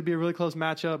 though. This could be a really close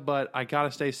matchup, but I got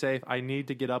to stay safe. I need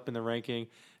to get up in the ranking,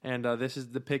 and this is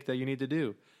the pick that you need to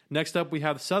do. Next up, we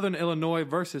have Southern Illinois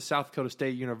versus South Dakota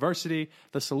State University.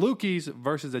 The Salukis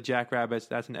versus the Jackrabbits.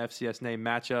 That's an FCS name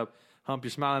matchup. Hump,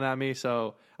 you're smiling at me,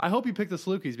 so I hope you pick the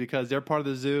Salukis because they're part of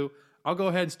the zoo. I'll go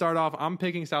ahead and start off. I'm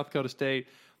picking South Dakota State.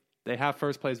 They have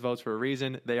first-place votes for a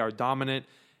reason. They are dominant.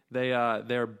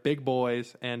 They're big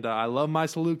boys, and I love my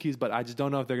Salukis, but I just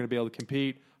don't know if they're going to be able to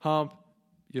compete. Hump,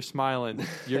 you're smiling.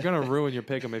 You're going to ruin your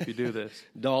pick 'em if you do this.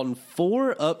 Dalton,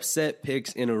 4 upset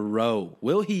picks in a row.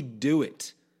 Will he do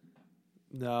it?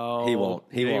 No. He won't.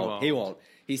 He won't.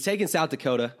 He's taking South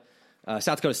Dakota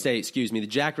State, excuse me. The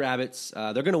Jackrabbits,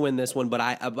 they're going to win this one, but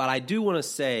I do want to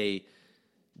say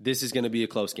this is going to be a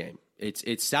close game.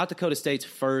 It's South Dakota State's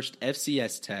first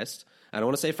FCS test. I don't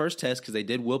want to say first test because they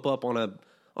did whoop up on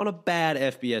a bad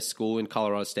FBS school in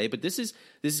Colorado State, but this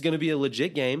is going to be a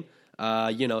legit game.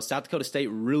 South Dakota State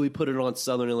really put it on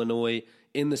Southern Illinois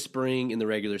in the spring in the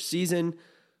regular season,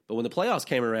 but when the playoffs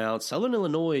came around, Southern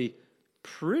Illinois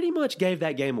pretty much gave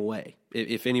that game away,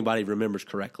 if anybody remembers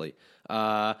correctly.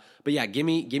 But yeah, give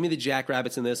me the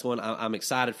Jackrabbits in this one. I'm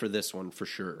excited for this one for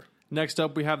sure. Next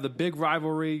up, we have the big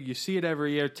rivalry. You see it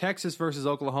every year, Texas versus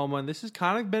Oklahoma, and this has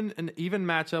kind of been an even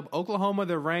matchup. Oklahoma,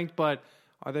 they're ranked, but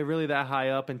are they really that high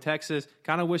up? In Texas,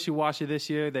 kind of wishy-washy this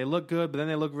year. They look good, but then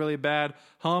they look really bad.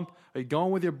 Hump, are you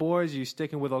going with your boys, or are you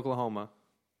sticking with Oklahoma?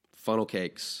 Funnel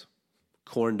cakes,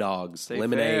 corn dogs, Stay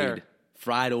lemonade, fair.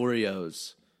 fried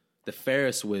Oreos, the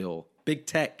Ferris wheel, Big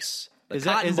Tex. Is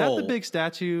that the big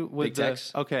statue with Big the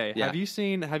Tex? Okay. Yeah.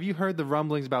 Have you heard the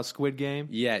rumblings about Squid Game?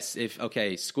 Yes.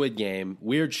 Squid Game,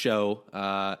 weird show.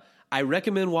 I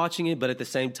recommend watching it, but at the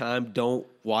same time, don't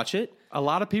watch it. A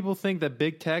lot of people think that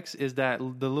Big Tex is the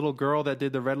little girl that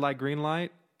did the red light, green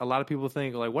light. A lot of people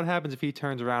think, like, what happens if he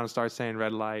turns around and starts saying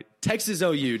red light? Texas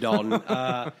OU, Dalton.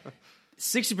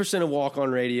 60% of Walk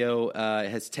On Radio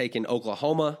has taken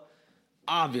Oklahoma.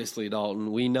 Obviously,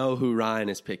 Dalton, we know who Ryan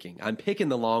is picking. I'm picking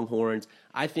the Longhorns.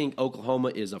 I think Oklahoma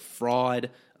is a fraud.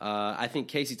 I think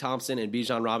Casey Thompson and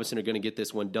Bijan Robinson are going to get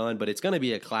this one done, but it's going to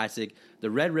be a classic.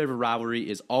 The Red River rivalry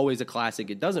is always a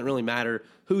classic. It doesn't really matter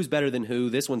who's better than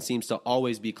who. This one seems to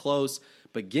always be close,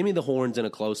 but give me the Horns in a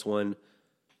close one.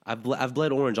 I've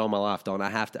bled orange all my life, Dalton. I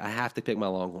have to pick my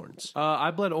Longhorns. I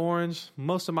bled orange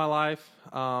most of my life.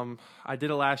 I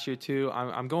did it last year too.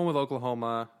 I'm going with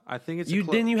Oklahoma. I think it's you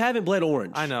haven't bled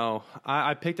orange. I know.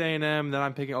 I picked A&M, then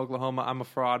I'm picking Oklahoma. I'm a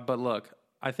fraud, but look,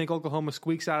 I think Oklahoma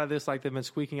squeaks out of this like they've been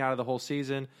squeaking out of the whole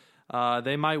season.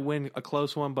 They might win a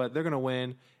close one, but they're going to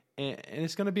win, and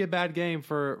it's going to be a bad game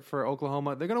for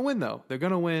Oklahoma. They're going to win though. They're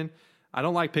going to win. I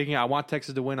don't like picking. I want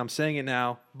Texas to win. I'm saying it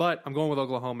now, but I'm going with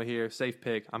Oklahoma here. Safe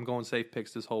pick. I'm going safe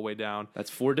picks this whole way down. That's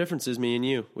 4 differences, me and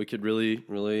you. We could really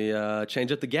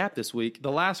change up the gap this week. The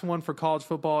last one for college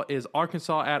football is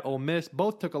Arkansas at Ole Miss.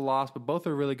 Both took a loss, but both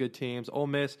are really good teams. Ole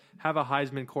Miss have a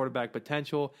Heisman quarterback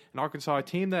potential, and Arkansas a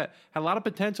team that had a lot of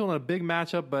potential in a big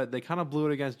matchup, but they kind of blew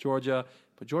it against Georgia.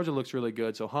 But Georgia looks really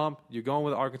good. So, Hump, you're going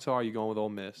with Arkansas or you're going with Ole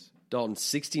Miss? Dalton,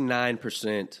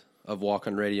 69% of Walk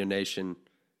on Radio Nation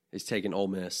is taking Ole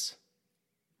Miss.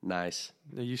 Nice.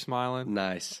 Are you smiling?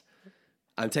 Nice.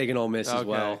 I'm taking Ole Miss as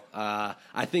well.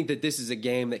 I think that this is a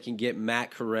game that can get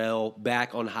Matt Corral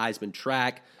back on Heisman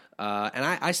track. And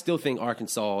I still think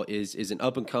Arkansas is an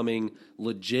up-and-coming,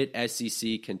 legit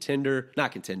SEC contender.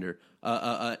 Not contender.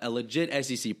 A legit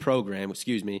SEC program,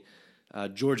 excuse me.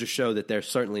 Georgia showed that they're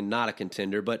certainly not a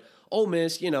contender. But Ole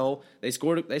Miss, they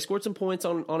scored some points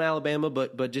on Alabama,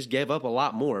 but just gave up a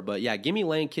lot more. But, yeah, give me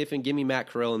Lane Kiffin. Give me Matt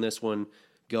Corral in this one.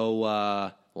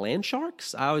 Go Land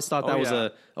Sharks? I always thought that was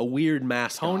a weird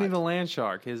mascot. Tony the Land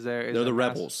Shark. They're the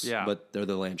Rebels, but they're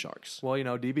the Land Sharks. Well,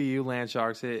 DBU Land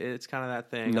Sharks, it's kind of that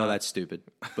thing. No, that's stupid,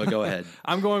 but go ahead.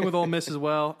 I'm going with Ole Miss as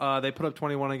well. They put up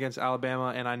 21 against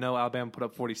Alabama, and I know Alabama put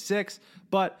up 46,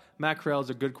 but Matt Corral is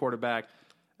a good quarterback.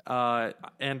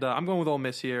 And I'm going with Ole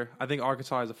Miss here. I think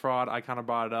Arkansas is a fraud. I kind of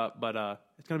brought it up, but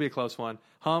it's going to be a close one.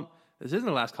 Hump, this isn't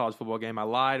the last college football game. I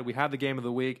lied. We have the game of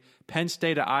the week. Penn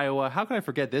State at Iowa. How could I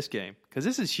forget this game? Because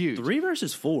this is huge. 3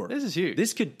 versus 4. This is huge.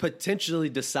 This could potentially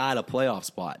decide a playoff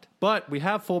spot. But we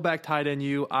have fullback tight end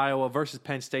U, Iowa versus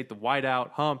Penn State, the whiteout.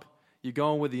 Hump, you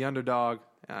going with the underdog.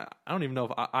 I don't even know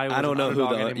if Iowa's I don't know who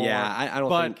anymore. Yeah, I don't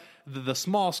but think. The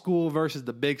small school versus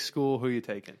the big school, who are you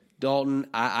taking? Dalton,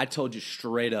 I told you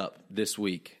straight up this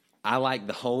week. I like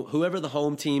whoever the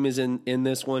home team is in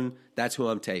this one, that's who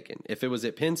I'm taking. If it was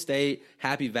at Penn State,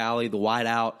 Happy Valley, the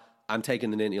whiteout, I'm taking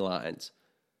the Nittany Lions.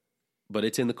 But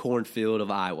it's in the cornfield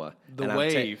of Iowa.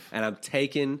 Wave. I'm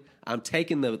taking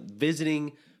the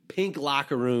visiting pink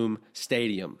locker room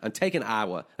stadium. I'm taking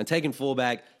Iowa. I'm taking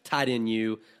fullback, tight end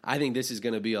U. I think this is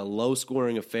going to be a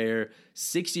low-scoring affair.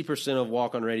 60% of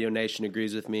Walk on Radio Nation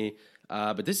agrees with me.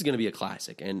 But this is going to be a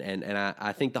classic, and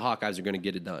I think the Hawkeyes are going to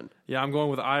get it done. Yeah, I'm going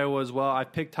with Iowa as well. I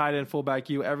picked tight end fullback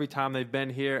U every time they've been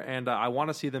here, and I want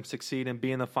to see them succeed and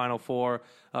be in the Final Four.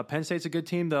 Penn State's a good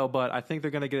team, though, but I think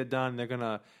they're going to get it done. They're going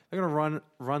to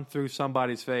run through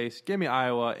somebody's face. Give me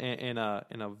Iowa in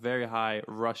a very high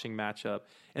rushing matchup.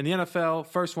 In the NFL,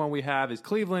 first one we have is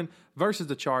Cleveland versus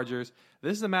the Chargers.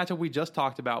 This is a matchup we just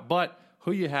talked about, but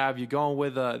who you have? You going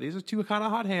with these are two kind of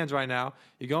hot hands right now.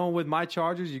 You going with my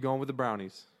Chargers? You going with the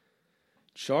Brownies?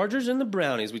 Chargers and the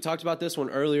Brownies. We talked about this one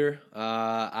earlier.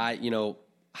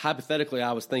 Hypothetically,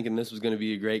 I was thinking this was going to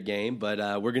be a great game, but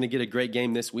we're going to get a great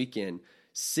game this weekend.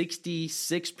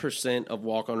 66% of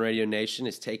Walk on Radio Nation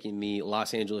is taking the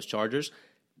Los Angeles Chargers,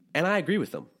 and I agree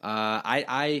with them.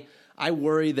 I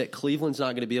worry that Cleveland's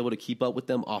not going to be able to keep up with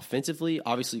them offensively.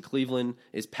 Obviously, Cleveland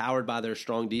is powered by their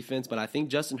strong defense, but I think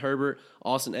Justin Herbert,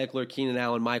 Austin Eckler, Keenan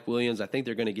Allen, Mike Williams, I think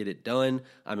they're going to get it done.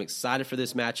 I'm excited for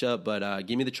this matchup, but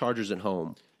give me the Chargers at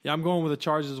home. Yeah, I'm going with the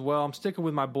Chargers as well. I'm sticking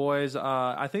with my boys.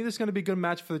 I think this is going to be a good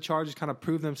match for the Chargers, kind of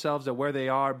prove themselves at where they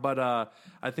are, but I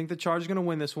think the Chargers are going to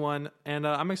win this one, and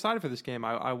I'm excited for this game.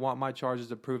 I want my Chargers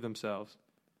to prove themselves.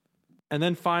 And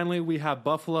then finally, we have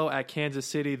Buffalo at Kansas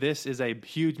City. This is a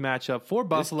huge matchup for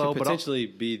Buffalo. This could potentially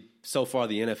be so far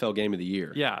the NFL game of the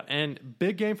year. Yeah, and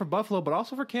big game for Buffalo, but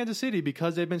also for Kansas City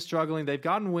because they've been struggling. They've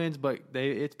gotten wins, but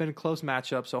it's been a close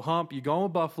matchup. So, Hump, you going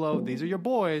with Buffalo? These are your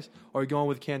boys, or are you going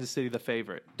with Kansas City, the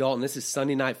favorite? Dalton, this is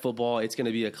Sunday Night Football. It's going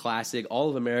to be a classic. All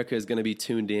of America is going to be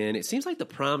tuned in. It seems like the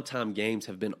primetime games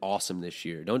have been awesome this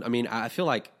year. I feel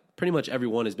like pretty much every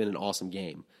one has been an awesome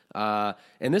game.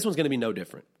 And this one's going to be no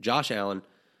different. Josh Allen,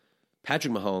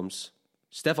 Patrick Mahomes,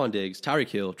 Stephon Diggs, Tyreek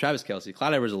Hill, Travis Kelce,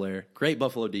 Clyde Edwards-Helaire, great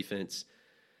Buffalo defense.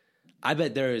 I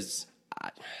bet there's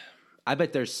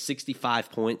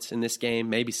 65 points in this game,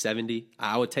 maybe 70.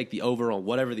 I would take the over on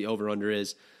whatever the over-under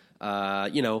is.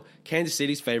 Kansas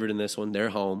City's favored in this one. They're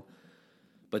home.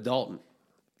 But Dalton,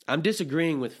 I'm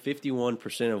disagreeing with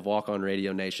 51% of Walk On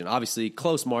Radio Nation. Obviously,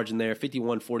 close margin there,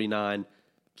 51-49.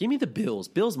 Give me the Bills.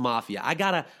 Bills Mafia. I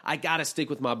gotta stick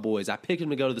with my boys. I picked them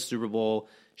to go to the Super Bowl.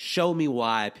 Show me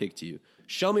why I picked you.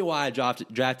 Show me why I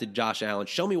drafted Josh Allen.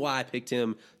 Show me why I picked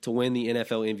him to win the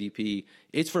NFL MVP.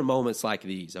 It's for moments like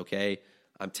these, okay?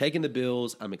 I'm taking the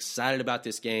Bills. I'm excited about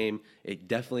this game. It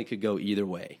definitely could go either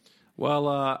way. Well,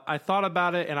 I thought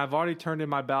about it, and I've already turned in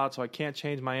my ballot, so I can't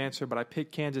change my answer, but I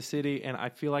picked Kansas City, and I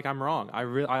feel like I'm wrong. I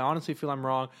honestly feel I'm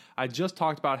wrong. I just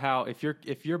talked about how if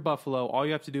you're Buffalo, all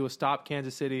you have to do is stop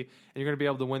Kansas City, and you're going to be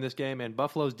able to win this game, and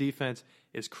Buffalo's defense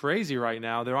is crazy right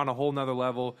now. They're on a whole nother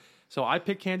level. So I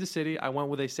picked Kansas City. I went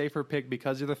with a safer pick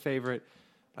because they're the favorite.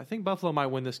 I think Buffalo might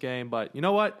win this game, but you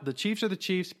know what? The Chiefs are the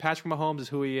Chiefs. Patrick Mahomes is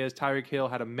who he is. Tyreek Hill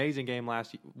had an amazing game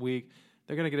last week.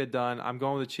 They're going to get it done. I'm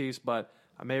going with the Chiefs, but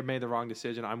I may have made the wrong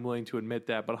decision. I'm willing to admit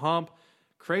that. But Hump,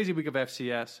 crazy week of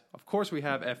FCS. Of course we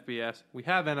have FBS. We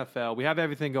have NFL. We have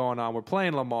everything going on. We're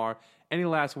playing Lamar. Any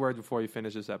last words before you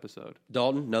finish this episode?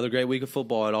 Dalton, another great week of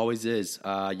football. It always is.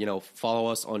 Follow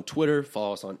us on Twitter.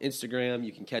 Follow us on Instagram.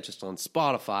 You can catch us on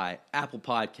Spotify, Apple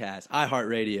Podcasts,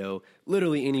 iHeartRadio,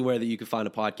 literally anywhere that you can find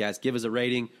a podcast. Give us a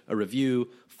rating, a review.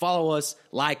 Follow us,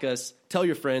 like us, tell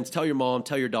your friends, tell your mom,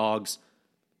 tell your dogs.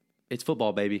 It's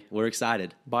football, baby. We're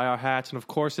excited. Buy our hats. And, of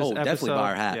course, this episode... definitely buy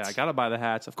our hats. Yeah, I got to buy the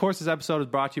hats. Of course, this episode is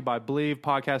brought to you by Believe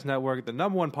Podcast Network, the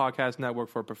 #1 podcast network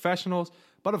for professionals.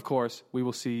 But, of course, we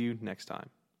will see you next time.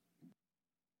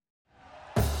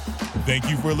 Thank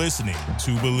you for listening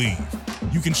to Believe.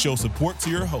 You can show support to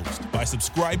your host by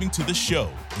subscribing to the show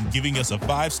and giving us a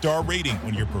 5-star rating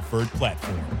on your preferred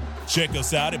platform. Check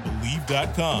us out at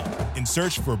Believe.com and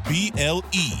search for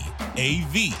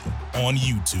BLEAV on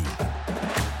YouTube.